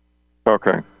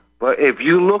 Okay. But if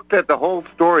you looked at the whole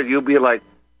story, you'll be like,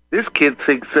 this kid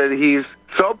thinks that he's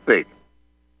something.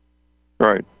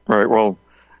 Right. Well,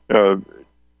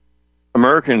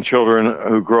 American children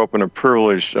who grow up in a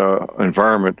privileged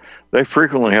environment, they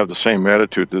frequently have the same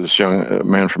attitude that this young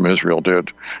man from Israel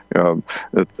did,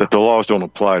 that the laws don't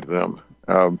apply to them.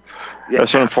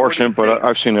 That's unfortunate, but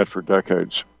I've seen that for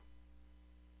decades.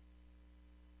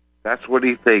 That's what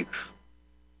he thinks.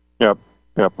 Yep.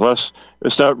 Plus,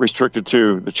 it's not restricted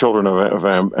to the children of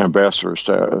ambassadors.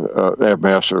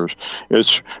 Ambassadors.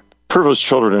 It's privileged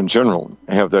children in general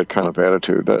have that kind of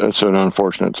attitude. It's an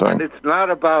unfortunate thing. And it's not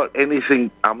about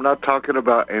anything. I'm not talking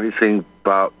about anything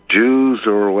about Jews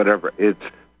or whatever. It's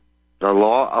the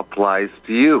law applies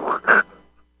to you.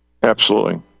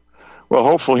 Absolutely. Well,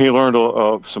 hopefully he learned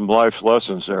some life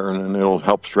lessons there, and it'll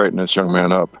help straighten this young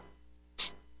man up.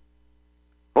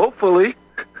 Hopefully,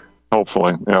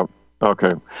 yeah.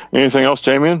 Okay. Anything else,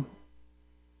 Damien?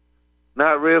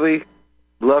 Not really.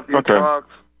 Love your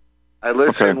talks. I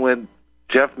listen when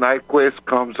Jeff Nyquist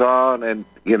comes on, and,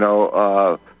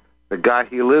 the guy,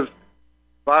 he lives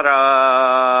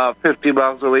about 50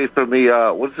 miles away from me.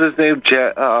 What's his name?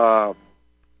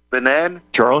 Benan?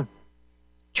 Charlie?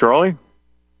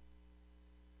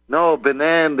 No,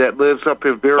 Benan that lives up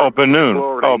in Vera. Ben Noon.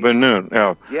 Florida. Ben Noon.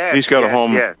 Yeah. Yes, he's got a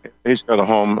home. Yes. He's got a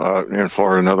home in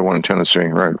Florida, another one in Tennessee.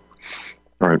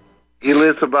 Right. He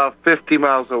lives about 50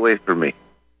 miles away from me.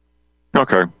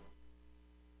 Okay.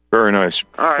 Very nice.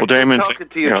 All right. Well, Damon, talking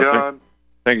to you, John.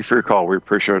 Thank you for your call. We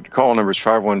appreciate it. The call number is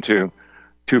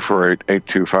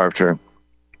 512-248-8252.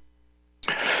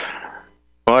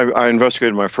 Well, I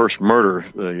investigated my first murder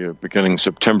the beginning of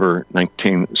September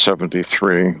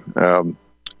 1973.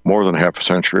 more than half a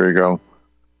century ago.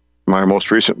 My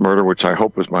most recent murder, which I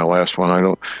hope is my last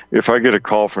one, if I get a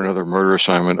call for another murder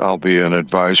assignment, I'll be an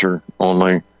advisor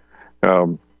only.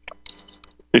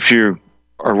 If you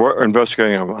are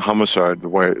investigating a homicide the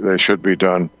way they should be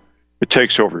done, it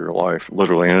takes over your life,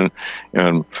 literally.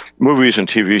 And movies and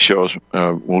TV shows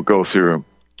will go through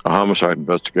a homicide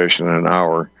investigation in an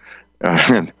hour.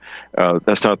 And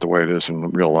that's not the way it is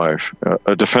in real life.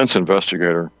 A defense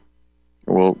investigator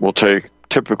will take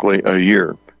typically a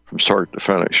year from start to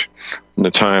finish, from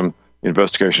the time the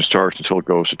investigation starts until it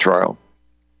goes to trial.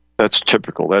 That's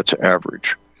typical. That's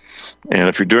average. And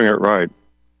if you're doing it right,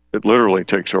 it literally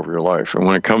takes over your life. And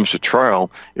when it comes to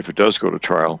trial, if it does go to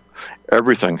trial,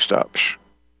 everything stops.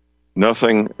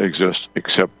 Nothing exists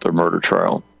except the murder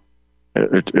trial.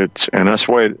 And that's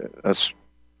why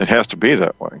it has to be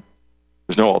that way.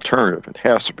 There's no alternative. It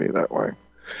has to be that way.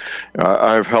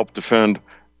 I've helped defend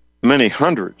many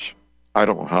hundreds. I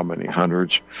don't know how many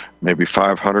hundreds, maybe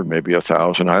 500, maybe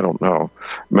 1,000. I don't know.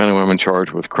 Men and women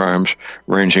charged with crimes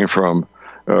ranging from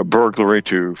burglary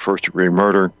to first-degree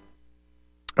murder,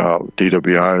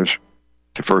 DWIs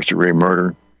to first-degree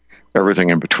murder,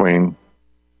 everything in between.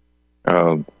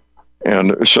 And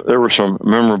so there were some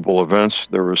memorable events.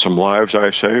 There were some lives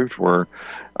I saved where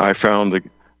I found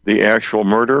the actual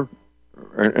murder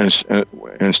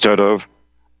instead of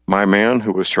my man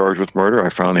who was charged with murder. I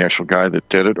found the actual guy that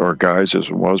did it, or guys as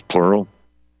it was, plural,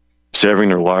 saving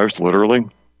their lives literally.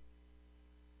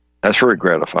 That's very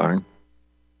gratifying.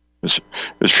 There's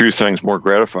few things more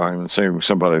gratifying than saving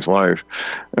somebody's life.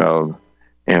 It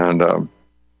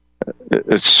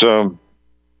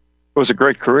was a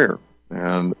great career,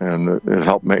 and it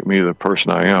helped make me the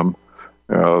person I am.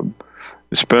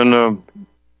 It's been there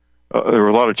were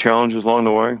a lot of challenges along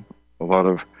the way, a lot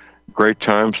of great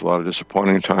times, a lot of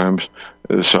disappointing times.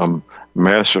 There's some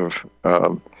massive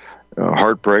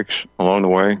heartbreaks along the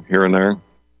way, here and there.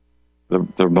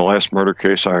 The last murder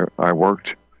case I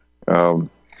worked,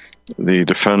 the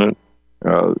defendant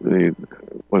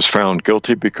was found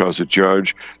guilty because the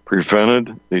judge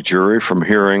prevented the jury from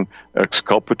hearing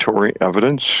exculpatory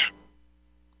evidence.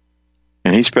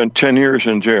 And he spent 10 years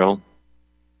in jail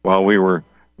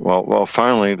while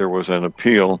finally there was an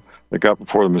appeal that got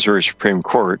before the Missouri Supreme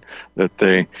Court that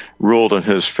they ruled in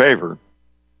his favor,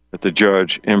 that the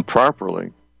judge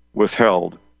improperly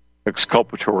withheld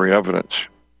exculpatory evidence.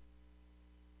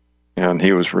 And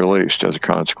he was released as a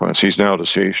consequence. He's now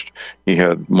deceased. He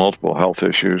had multiple health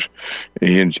issues.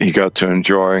 He got to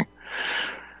enjoy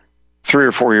 3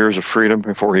 or 4 years of freedom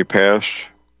before he passed.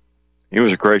 He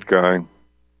was a great guy,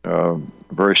 a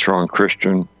very strong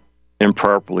Christian,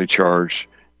 improperly charged,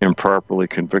 improperly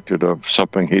convicted of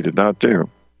something he did not do.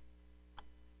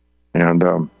 And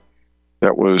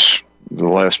that was the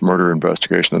last murder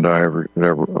investigation that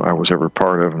I was ever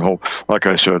part of. And like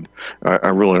I said,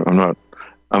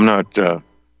 I'm not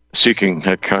seeking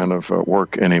that kind of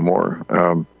work anymore.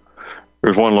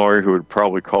 There's one lawyer who would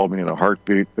probably call me in a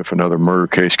heartbeat if another murder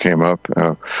case came up.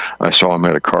 I saw him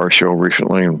at a car show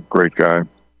recently, a great guy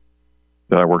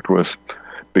that I worked with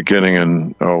beginning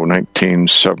in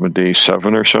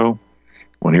 1977 or so,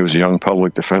 when he was a young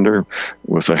public defender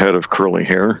with a head of curly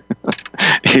hair.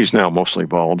 He's now mostly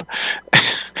bald.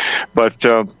 But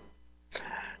I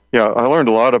learned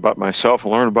a lot about myself. I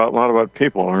learned a lot about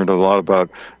people. I learned a lot about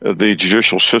the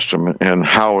judicial system and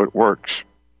how it works,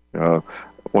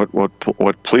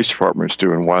 what police departments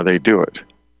do and why they do it,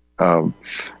 how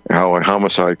a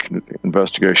homicide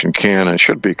investigation can and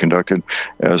should be conducted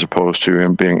as opposed to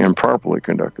him being improperly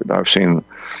conducted. I've seen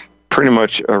pretty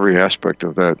much every aspect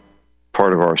of that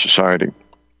part of our society.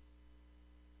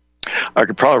 I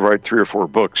could probably write 3 or 4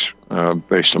 books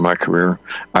based on my career.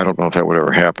 I don't know if that would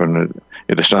ever happen.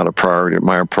 It is not a priority.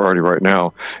 My priority right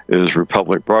now is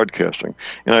Republic Broadcasting.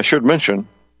 And I should mention,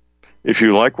 if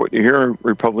you like what you hear in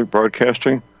Republic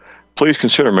Broadcasting, please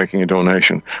consider making a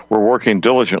donation. We're working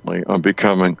diligently on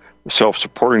becoming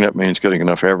self-supporting. That means getting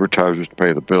enough advertisers to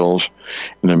pay the bills.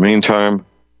 In the meantime,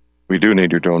 we do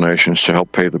need your donations to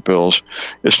help pay the bills.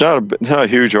 It's not a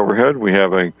huge overhead. We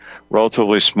have a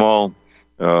relatively small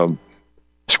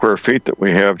square feet that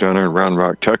we have down here in Round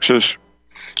Rock, Texas,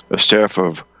 a staff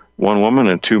of 1 woman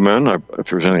and 2 men, if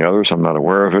there's any others, I'm not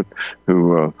aware of it,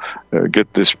 who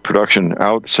get this production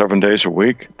out 7 days a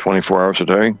week, 24 hours a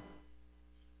day.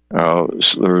 So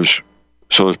there's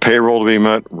payroll to be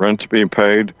met, rent to be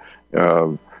paid,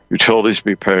 utilities to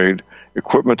be paid,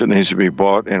 equipment that needs to be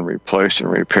bought and replaced and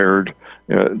repaired.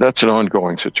 That's an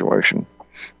ongoing situation.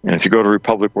 And if you go to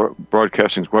Republic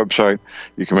Broadcasting's website,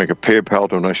 you can make a PayPal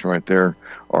donation right there,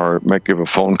 or give a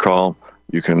phone call.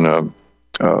 You can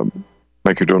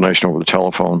make your donation over the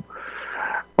telephone.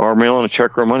 or mail in a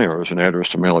check or a money order. There's an address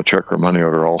to mail a check or a money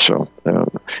order also.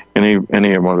 Any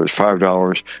whether it's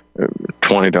 $5,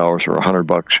 $20, or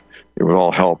 $100, it would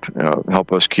all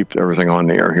help us keep everything on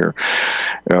the air here.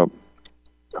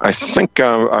 I think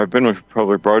I've been with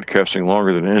public broadcasting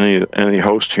longer than any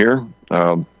host here.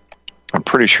 I'm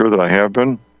pretty sure that I have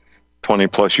been 20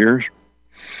 plus years.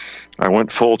 I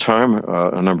went full time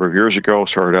a number of years ago.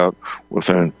 Started out with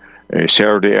a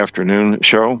Saturday afternoon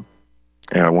show,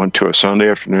 and I went to a Sunday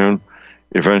afternoon.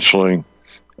 Eventually,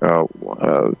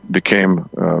 became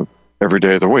every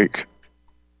day of the week,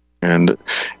 and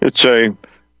it's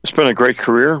been a great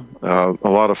career, a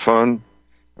lot of fun.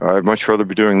 I'd much rather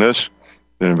be doing this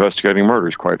than investigating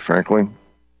murders, quite frankly.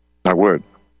 I would.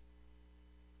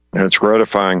 And it's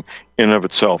gratifying in and of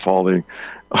itself. All the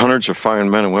hundreds of fine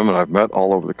men and women I've met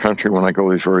all over the country when I go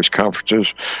to these various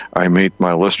conferences, I meet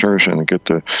my listeners and get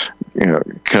to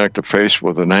connect a face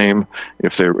with a name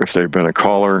if they've been a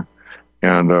caller,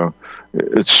 and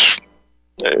it's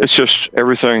just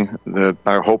everything that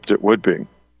I hoped it would be.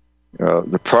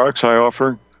 The products I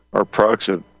offer are products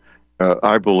that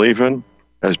I believe in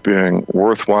as being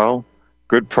worthwhile,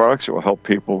 good products that will help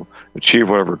people achieve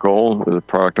whatever goal the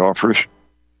product offers.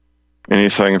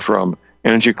 Anything from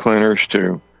energy cleaners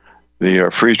to the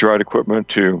freeze-dried equipment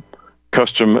to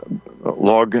custom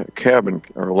log cabin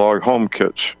or log home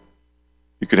kits.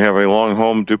 You can have a long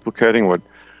home duplicating what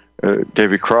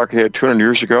Davy Crockett had 200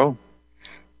 years ago,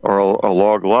 or a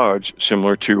log lodge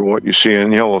similar to what you see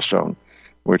in Yellowstone,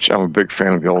 which I'm a big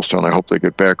fan of Yellowstone. I hope they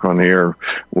get back on the air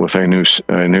with a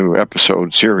new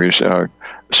episode series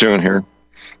soon here.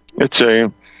 It's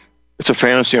a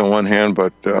fantasy on one hand,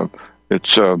 but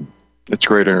it's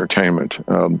great entertainment.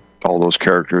 All those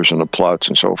characters and the plots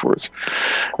and so forth.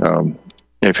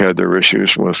 They've had their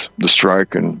issues with the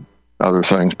strike and other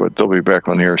things, but they'll be back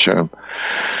on the air soon.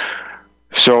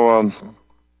 So,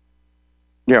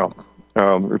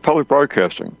 Republic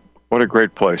Broadcasting, what a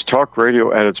great place. Talk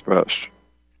radio at its best.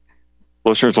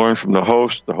 Listeners learn from the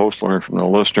host learn from the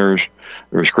listeners.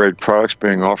 There's great products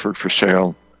being offered for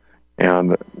sale,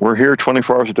 and we're here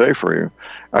 24 hours a day for you.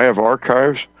 I have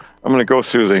archives. I'm going to go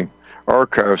through the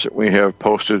archives that we have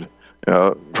posted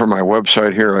for my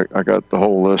website here. I got the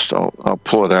whole list. I'll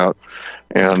pull it out.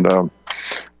 And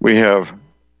we have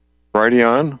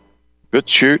Brighteon,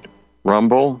 BitChute,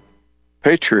 Rumble,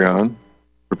 Patreon,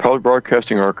 Republic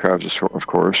Broadcasting Archives, of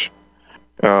course.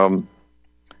 And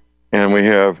we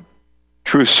have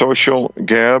Truth Social,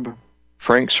 Gab,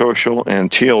 Frank Social,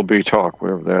 and TLB Talk,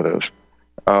 whatever that is.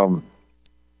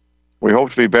 We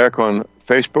hope to be back on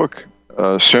Facebook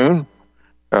soon.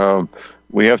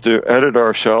 We have to edit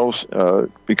ourselves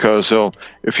because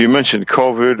if you mention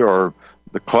COVID or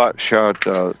the clot shot,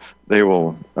 they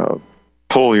will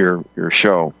pull your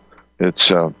show.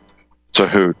 It's a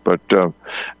hoot, but a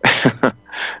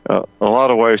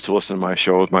lot of ways to listen to my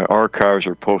shows. My archives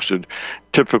are posted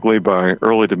typically by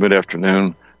early to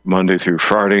mid-afternoon, Monday through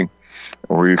Friday,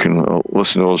 or you can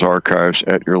listen to those archives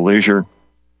at your leisure.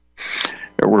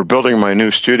 We're building my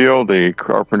new studio. The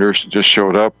carpenters just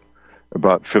showed up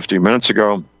about 50 minutes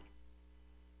ago.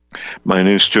 My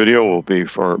new studio will be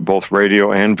for both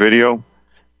radio and video,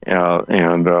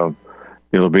 and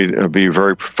it'll be a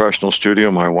very professional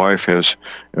studio. My wife has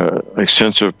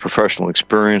extensive professional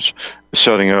experience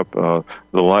setting up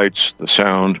the lights, the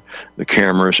sound, the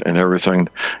cameras, and everything,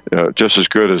 just as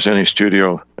good as any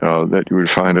studio that you would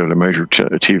find at a major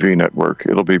TV network.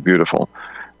 It'll be beautiful.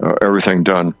 Everything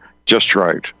done just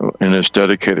right in this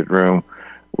dedicated room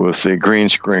with the green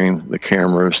screen, the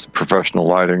cameras, the professional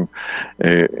lighting,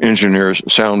 engineer's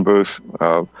sound booth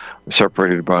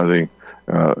separated by the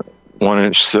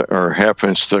 1-inch or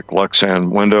half-inch thick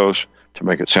Lexan windows to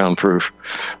make it soundproof,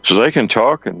 so they can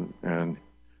talk and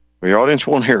the audience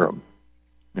won't hear them,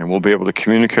 and we'll be able to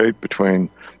communicate between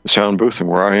the sound booth and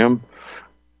where I am,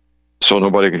 so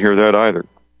nobody can hear that either.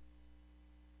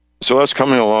 So that's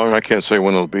coming along. I can't say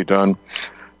when it'll be done,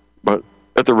 but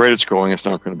at the rate it's going, it's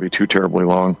not going to be too terribly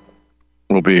long.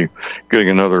 We'll be getting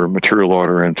another material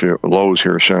order into Lowe's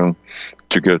here soon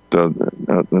to get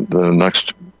the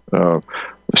next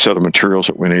set of materials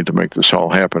that we need to make this all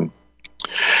happen.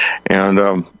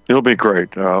 And it'll be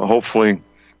great. Hopefully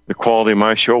the quality of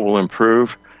my show will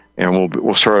improve, and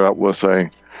we'll start out with a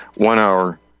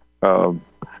 1-hour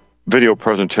video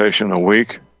presentation a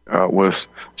week with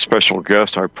special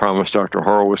guests. I promised Dr.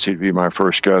 Horowitz he'd be my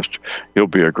first guest. He'll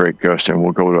be a great guest, and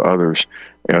we'll go to others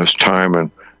as time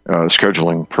and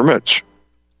scheduling permits.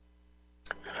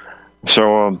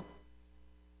 So,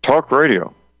 talk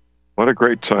radio. What a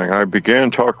great thing. I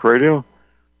began talk radio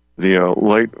the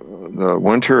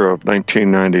winter of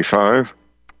 1995,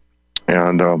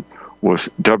 and with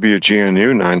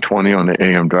WGNU 920 on the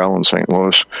AM dial in St.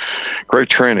 Louis. Great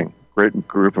training, great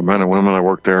group of men and women. I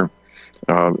worked there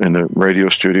in the radio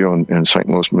studio in St.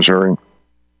 Louis, Missouri.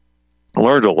 I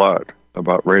learned a lot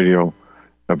about radio,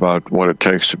 about what it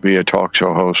takes to be a talk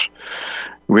show host.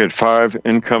 We had 5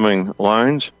 incoming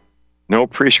lines, no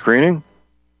pre-screening,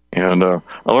 and I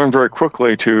learned very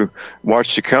quickly to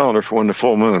watch the calendar for when the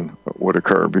full moon would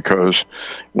occur, because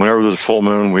whenever there's a full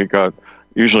moon, we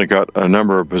usually got a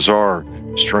number of bizarre,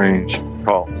 strange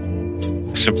calls.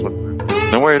 Simply,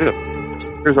 no way it is.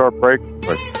 Here's our break.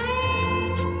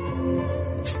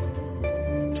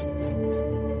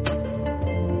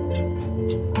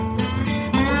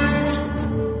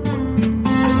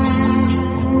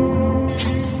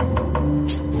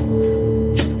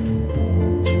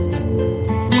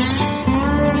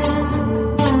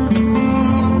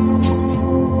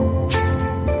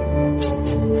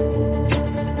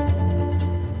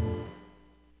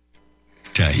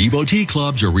 Taheebo Tea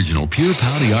Club's original Pure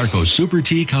Pau d'Arco Super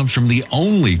Tea comes from the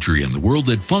only tree in the world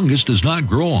that fungus does not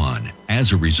grow on.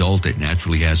 As a result, it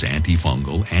naturally has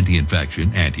antifungal,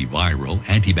 anti-infection, antiviral,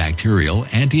 antibacterial,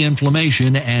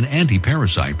 anti-inflammation, and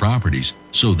anti-parasite properties.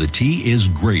 So the tea is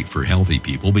great for healthy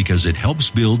people because it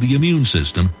helps build the immune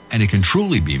system, and it can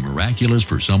truly be miraculous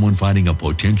for someone fighting a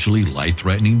potentially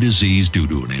life-threatening disease due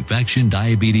to an infection,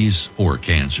 diabetes, or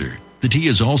cancer. The tea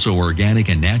is also organic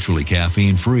and naturally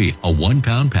caffeine-free. A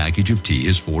 1-pound package of tea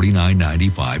is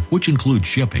 $49.95, which includes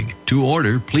shipping. To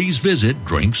order, please visit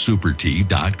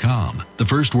drinksupertea.com. The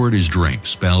first word is drink,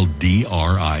 spelled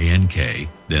D-R-I-N-K,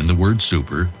 then the word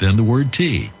super, then the word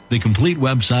tea. The complete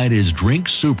website is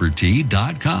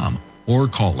drinksupertea.com. Or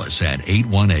call us at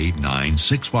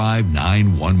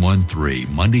 818-965-9113,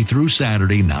 Monday through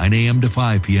Saturday, 9 a.m. to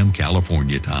 5 p.m.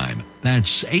 California time.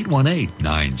 That's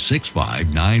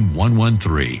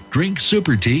 818-965-9113,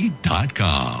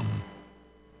 drinksupertea.com.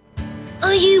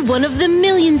 Are you one of the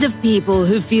millions of people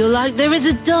who feel like there is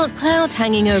a dark cloud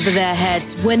hanging over their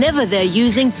heads whenever they're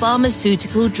using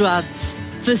pharmaceutical drugs?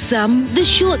 For some, the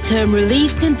short-term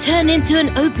relief can turn into an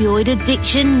opioid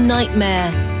addiction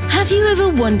nightmare. Have you ever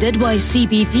wondered why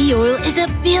CBD oil is a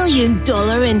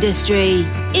billion-dollar industry?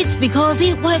 It's because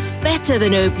it works better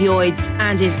than opioids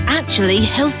and is actually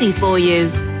healthy for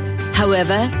you.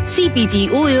 However,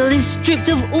 CBD oil is stripped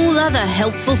of all other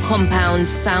helpful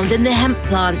compounds found in the hemp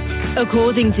plant.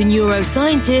 According to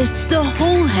neuroscientists, the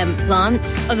whole hemp plant,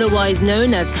 otherwise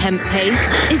known as hemp paste,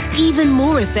 is even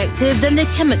more effective than the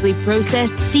chemically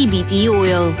processed CBD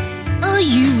oil. Are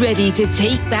you ready to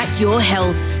take back your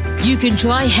health? You can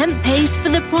try hemp paste for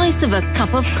the price of a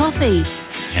cup of coffee.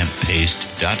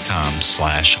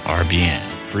 Hemppaste.com/RBN.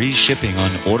 Free shipping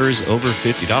on orders over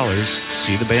 $50.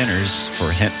 See the banners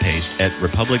for hemp paste at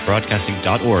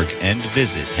republicbroadcasting.org and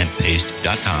visit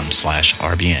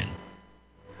hemppaste.com/RBN.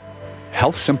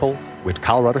 Health Simple with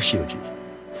Colorado Shilajit.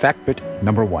 Fact bit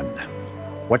number 1.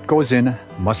 What goes in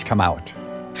must come out.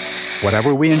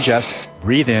 Whatever we ingest,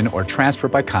 breathe in, or transfer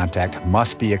by contact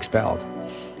must be expelled.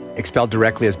 Expelled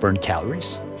directly as burned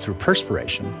calories, through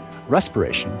perspiration,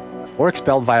 respiration, or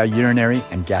expelled via urinary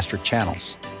and gastric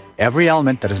channels. Every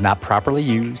element that is not properly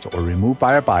used or removed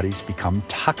by our bodies become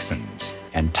toxins.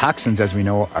 And toxins, as we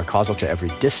know, are causal to every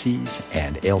disease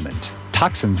and ailment.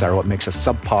 Toxins are what makes us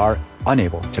subpar,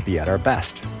 unable to be at our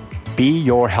best. Be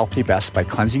your healthy best by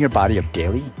cleansing your body of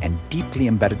daily and deeply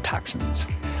embedded toxins.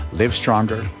 Live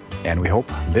stronger, and we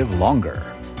hope live longer.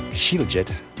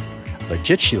 Shilajit,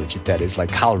 legit Shilajit, that is,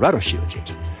 like Colorado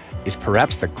Shilajit, is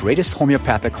perhaps the greatest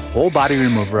homeopathic whole-body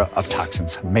remover of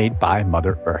toxins made by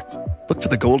Mother Earth. Look for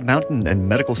the Gold Mountain and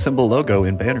medical symbol logo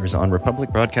in banners on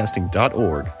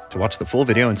republicbroadcasting.org to watch the full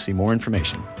video and see more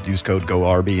information. Use code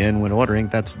GORBN when ordering.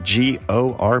 That's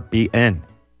GORBN.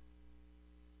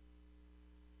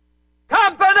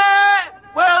 Company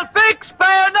will fix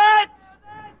bayonets!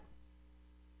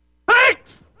 Fix!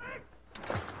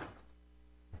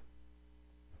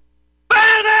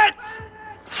 Bayonets!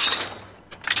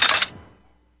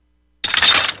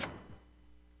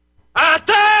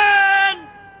 Attention!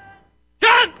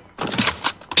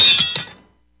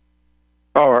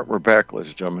 All right, we're back,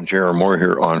 ladies and gentlemen. J.R. Moore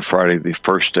here on Friday, the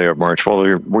first day of March.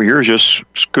 Well, we're just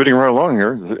scooting right along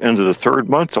here, the end of the third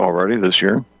month already this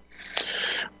year.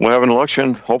 We'll have an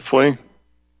election, hopefully,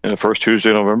 in the first Tuesday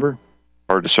of November.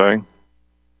 Hard to say.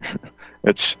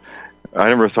 I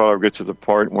never thought I would get to the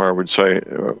point where I would say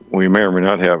we may or may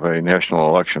not have a national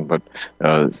election, but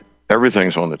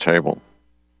everything's on the table.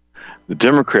 The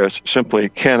Democrats simply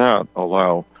cannot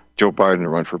allow Joe Biden to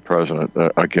run for president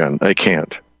again. They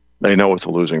can't. They know it's a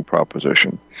losing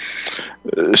proposition.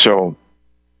 So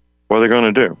what are they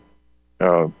going to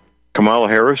do? Kamala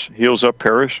Harris heals up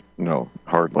Paris? No,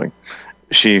 hardly.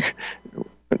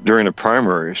 During the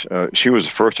primaries, she was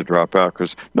the first to drop out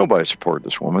because nobody supported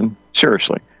this woman.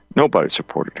 Seriously, nobody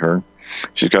supported her.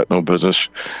 She's got no business.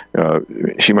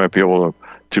 She might be able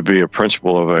to be a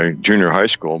principal of a junior high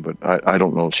school, but I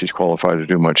don't know if she's qualified to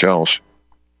do much else.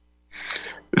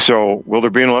 So will there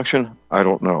be an election? I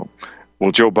don't know.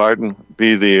 Will Joe Biden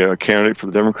be the candidate for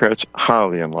the Democrats?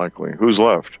 Highly unlikely. Who's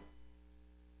left?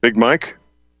 Big Mike?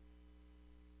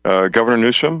 Governor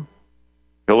Newsom?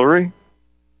 Hillary?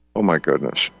 Oh, my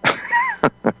goodness.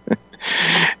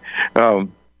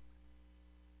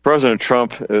 President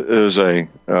Trump is a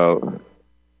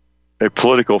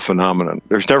political phenomenon.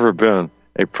 There's never been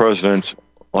a president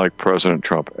like President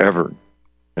Trump ever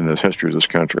in the history of this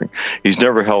country. He's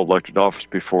never held elected office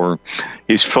before.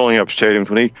 He's filling up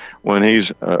stadiums. When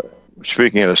he's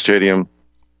speaking at a stadium,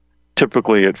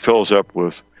 typically it fills up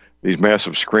with these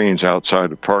massive screens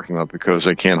outside the parking lot because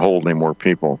they can't hold any more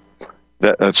people.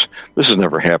 This has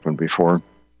never happened before.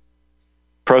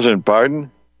 President Biden,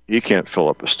 he can't fill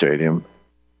up a stadium.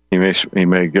 He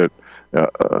may get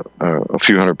a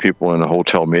few hundred people in a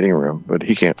hotel meeting room, but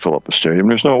he can't fill up a stadium.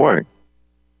 There's no way.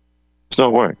 There's no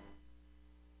way.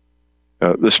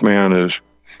 This man is,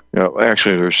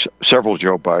 actually there's several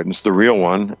Joe Bidens, the real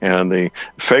one and the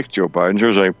fake Joe Bidens.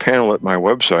 There's a panel at my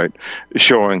website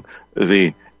showing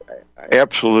the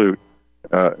absolute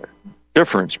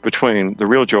difference between the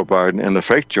real Joe Biden and the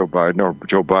fake Joe Biden, or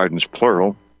Joe Biden's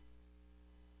plural,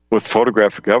 with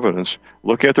photographic evidence.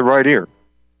 Look at the right ear.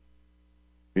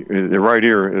 The right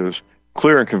ear is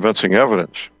clear and convincing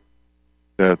evidence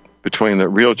that between the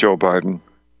real Joe Biden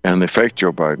and the fake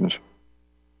Joe Bidens.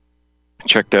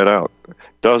 Check that out.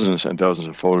 Dozens and dozens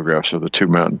of photographs of the two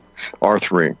men,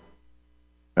 R3.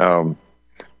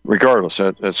 Regardless,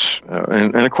 that's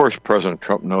and of course President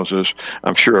Trump knows this.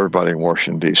 I'm sure everybody in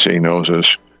Washington, D.C. knows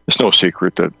this. It's no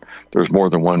secret that there's more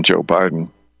than one Joe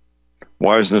Biden.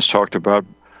 Why isn't this talked about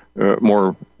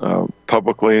more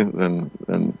publicly than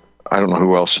I don't know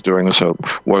who else is doing this.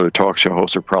 What other talk show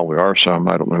hosts? There probably are some.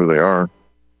 I don't know who they are.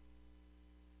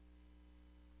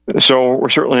 So we're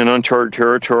certainly in uncharted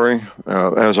territory.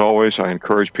 As always, I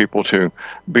encourage people to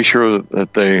be sure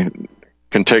that they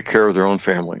can take care of their own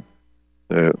family.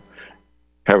 Have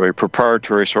a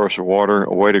proprietary source of water,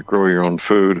 a way to grow your own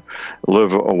food,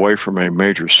 live away from a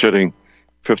major city,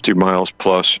 50 miles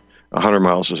plus, 100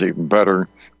 miles is even better,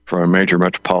 from a major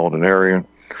metropolitan area.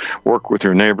 Work with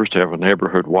your neighbors to have a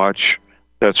neighborhood watch.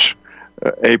 That's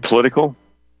apolitical.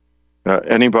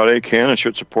 Anybody can and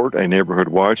should support a neighborhood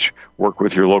watch. Work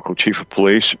with your local chief of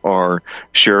police or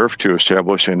sheriff to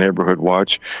establish a neighborhood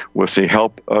watch with the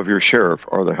help of your sheriff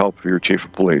or the help of your chief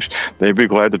of police. They'd be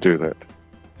glad to do that.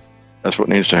 That's what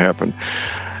needs to happen.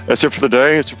 That's it for the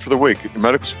day. It's it for the week. Get your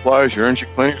medical supplies, your energy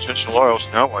cleaning, essential oils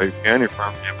now while you can. Your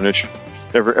farm ammunition.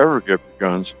 Never ever give your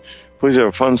guns. Please have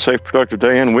a fun, safe, productive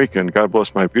day and weekend. God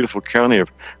bless my beautiful county of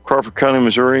Crawford County,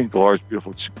 Missouri, the large,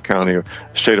 beautiful county of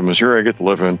state of Missouri I get to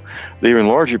live in, the even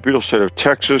larger, beautiful state of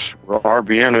Texas, where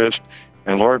RBN is.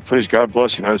 And Lord, please, God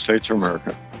bless the United States of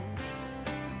America.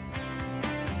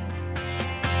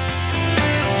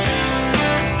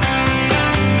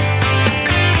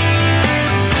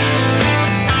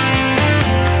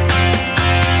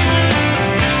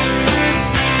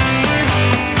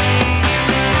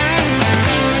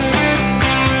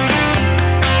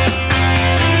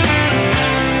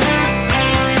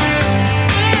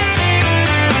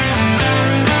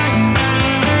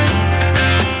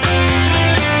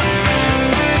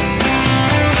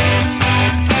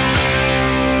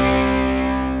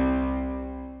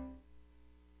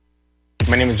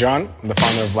 My name is John. I'm the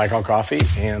founder of Blackout Coffee,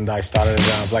 and I started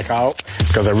Blackout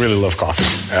because I really love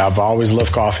coffee. I've always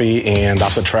loved coffee, and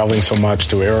after traveling so much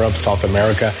to Europe, South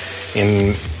America,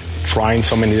 and trying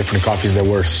so many different coffees that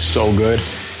were so good,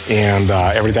 and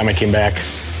every time I came back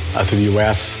to the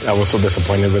U.S., I was so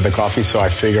disappointed with the coffee, so I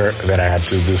figured that I had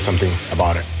to do something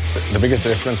about it. The biggest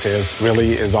difference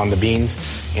is on the beans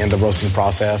and the roasting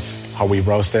process, how we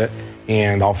roast it,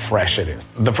 and how fresh it is.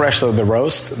 The fresher the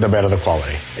roast, the better the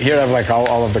quality. Here I have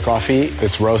all of the coffee.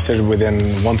 It's roasted within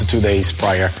 1 to 2 days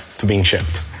prior to being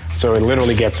shipped. So it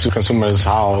literally gets to consumer's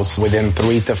house within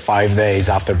 3 to 5 days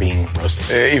after being roasted.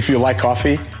 If you like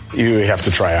coffee, you have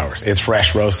to try ours. It's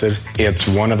fresh roasted. It's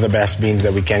one of the best beans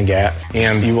that we can get,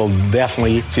 and you will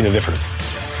definitely see the difference.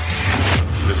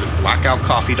 Visit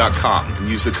blackoutcoffee.com and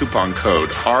use the coupon code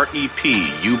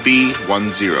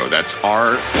REPUB10. That's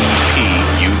REPUB10.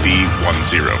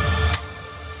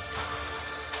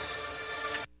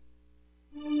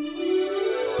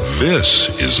 This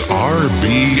is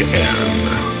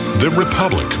RBN, the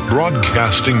Republic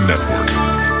Broadcasting Network.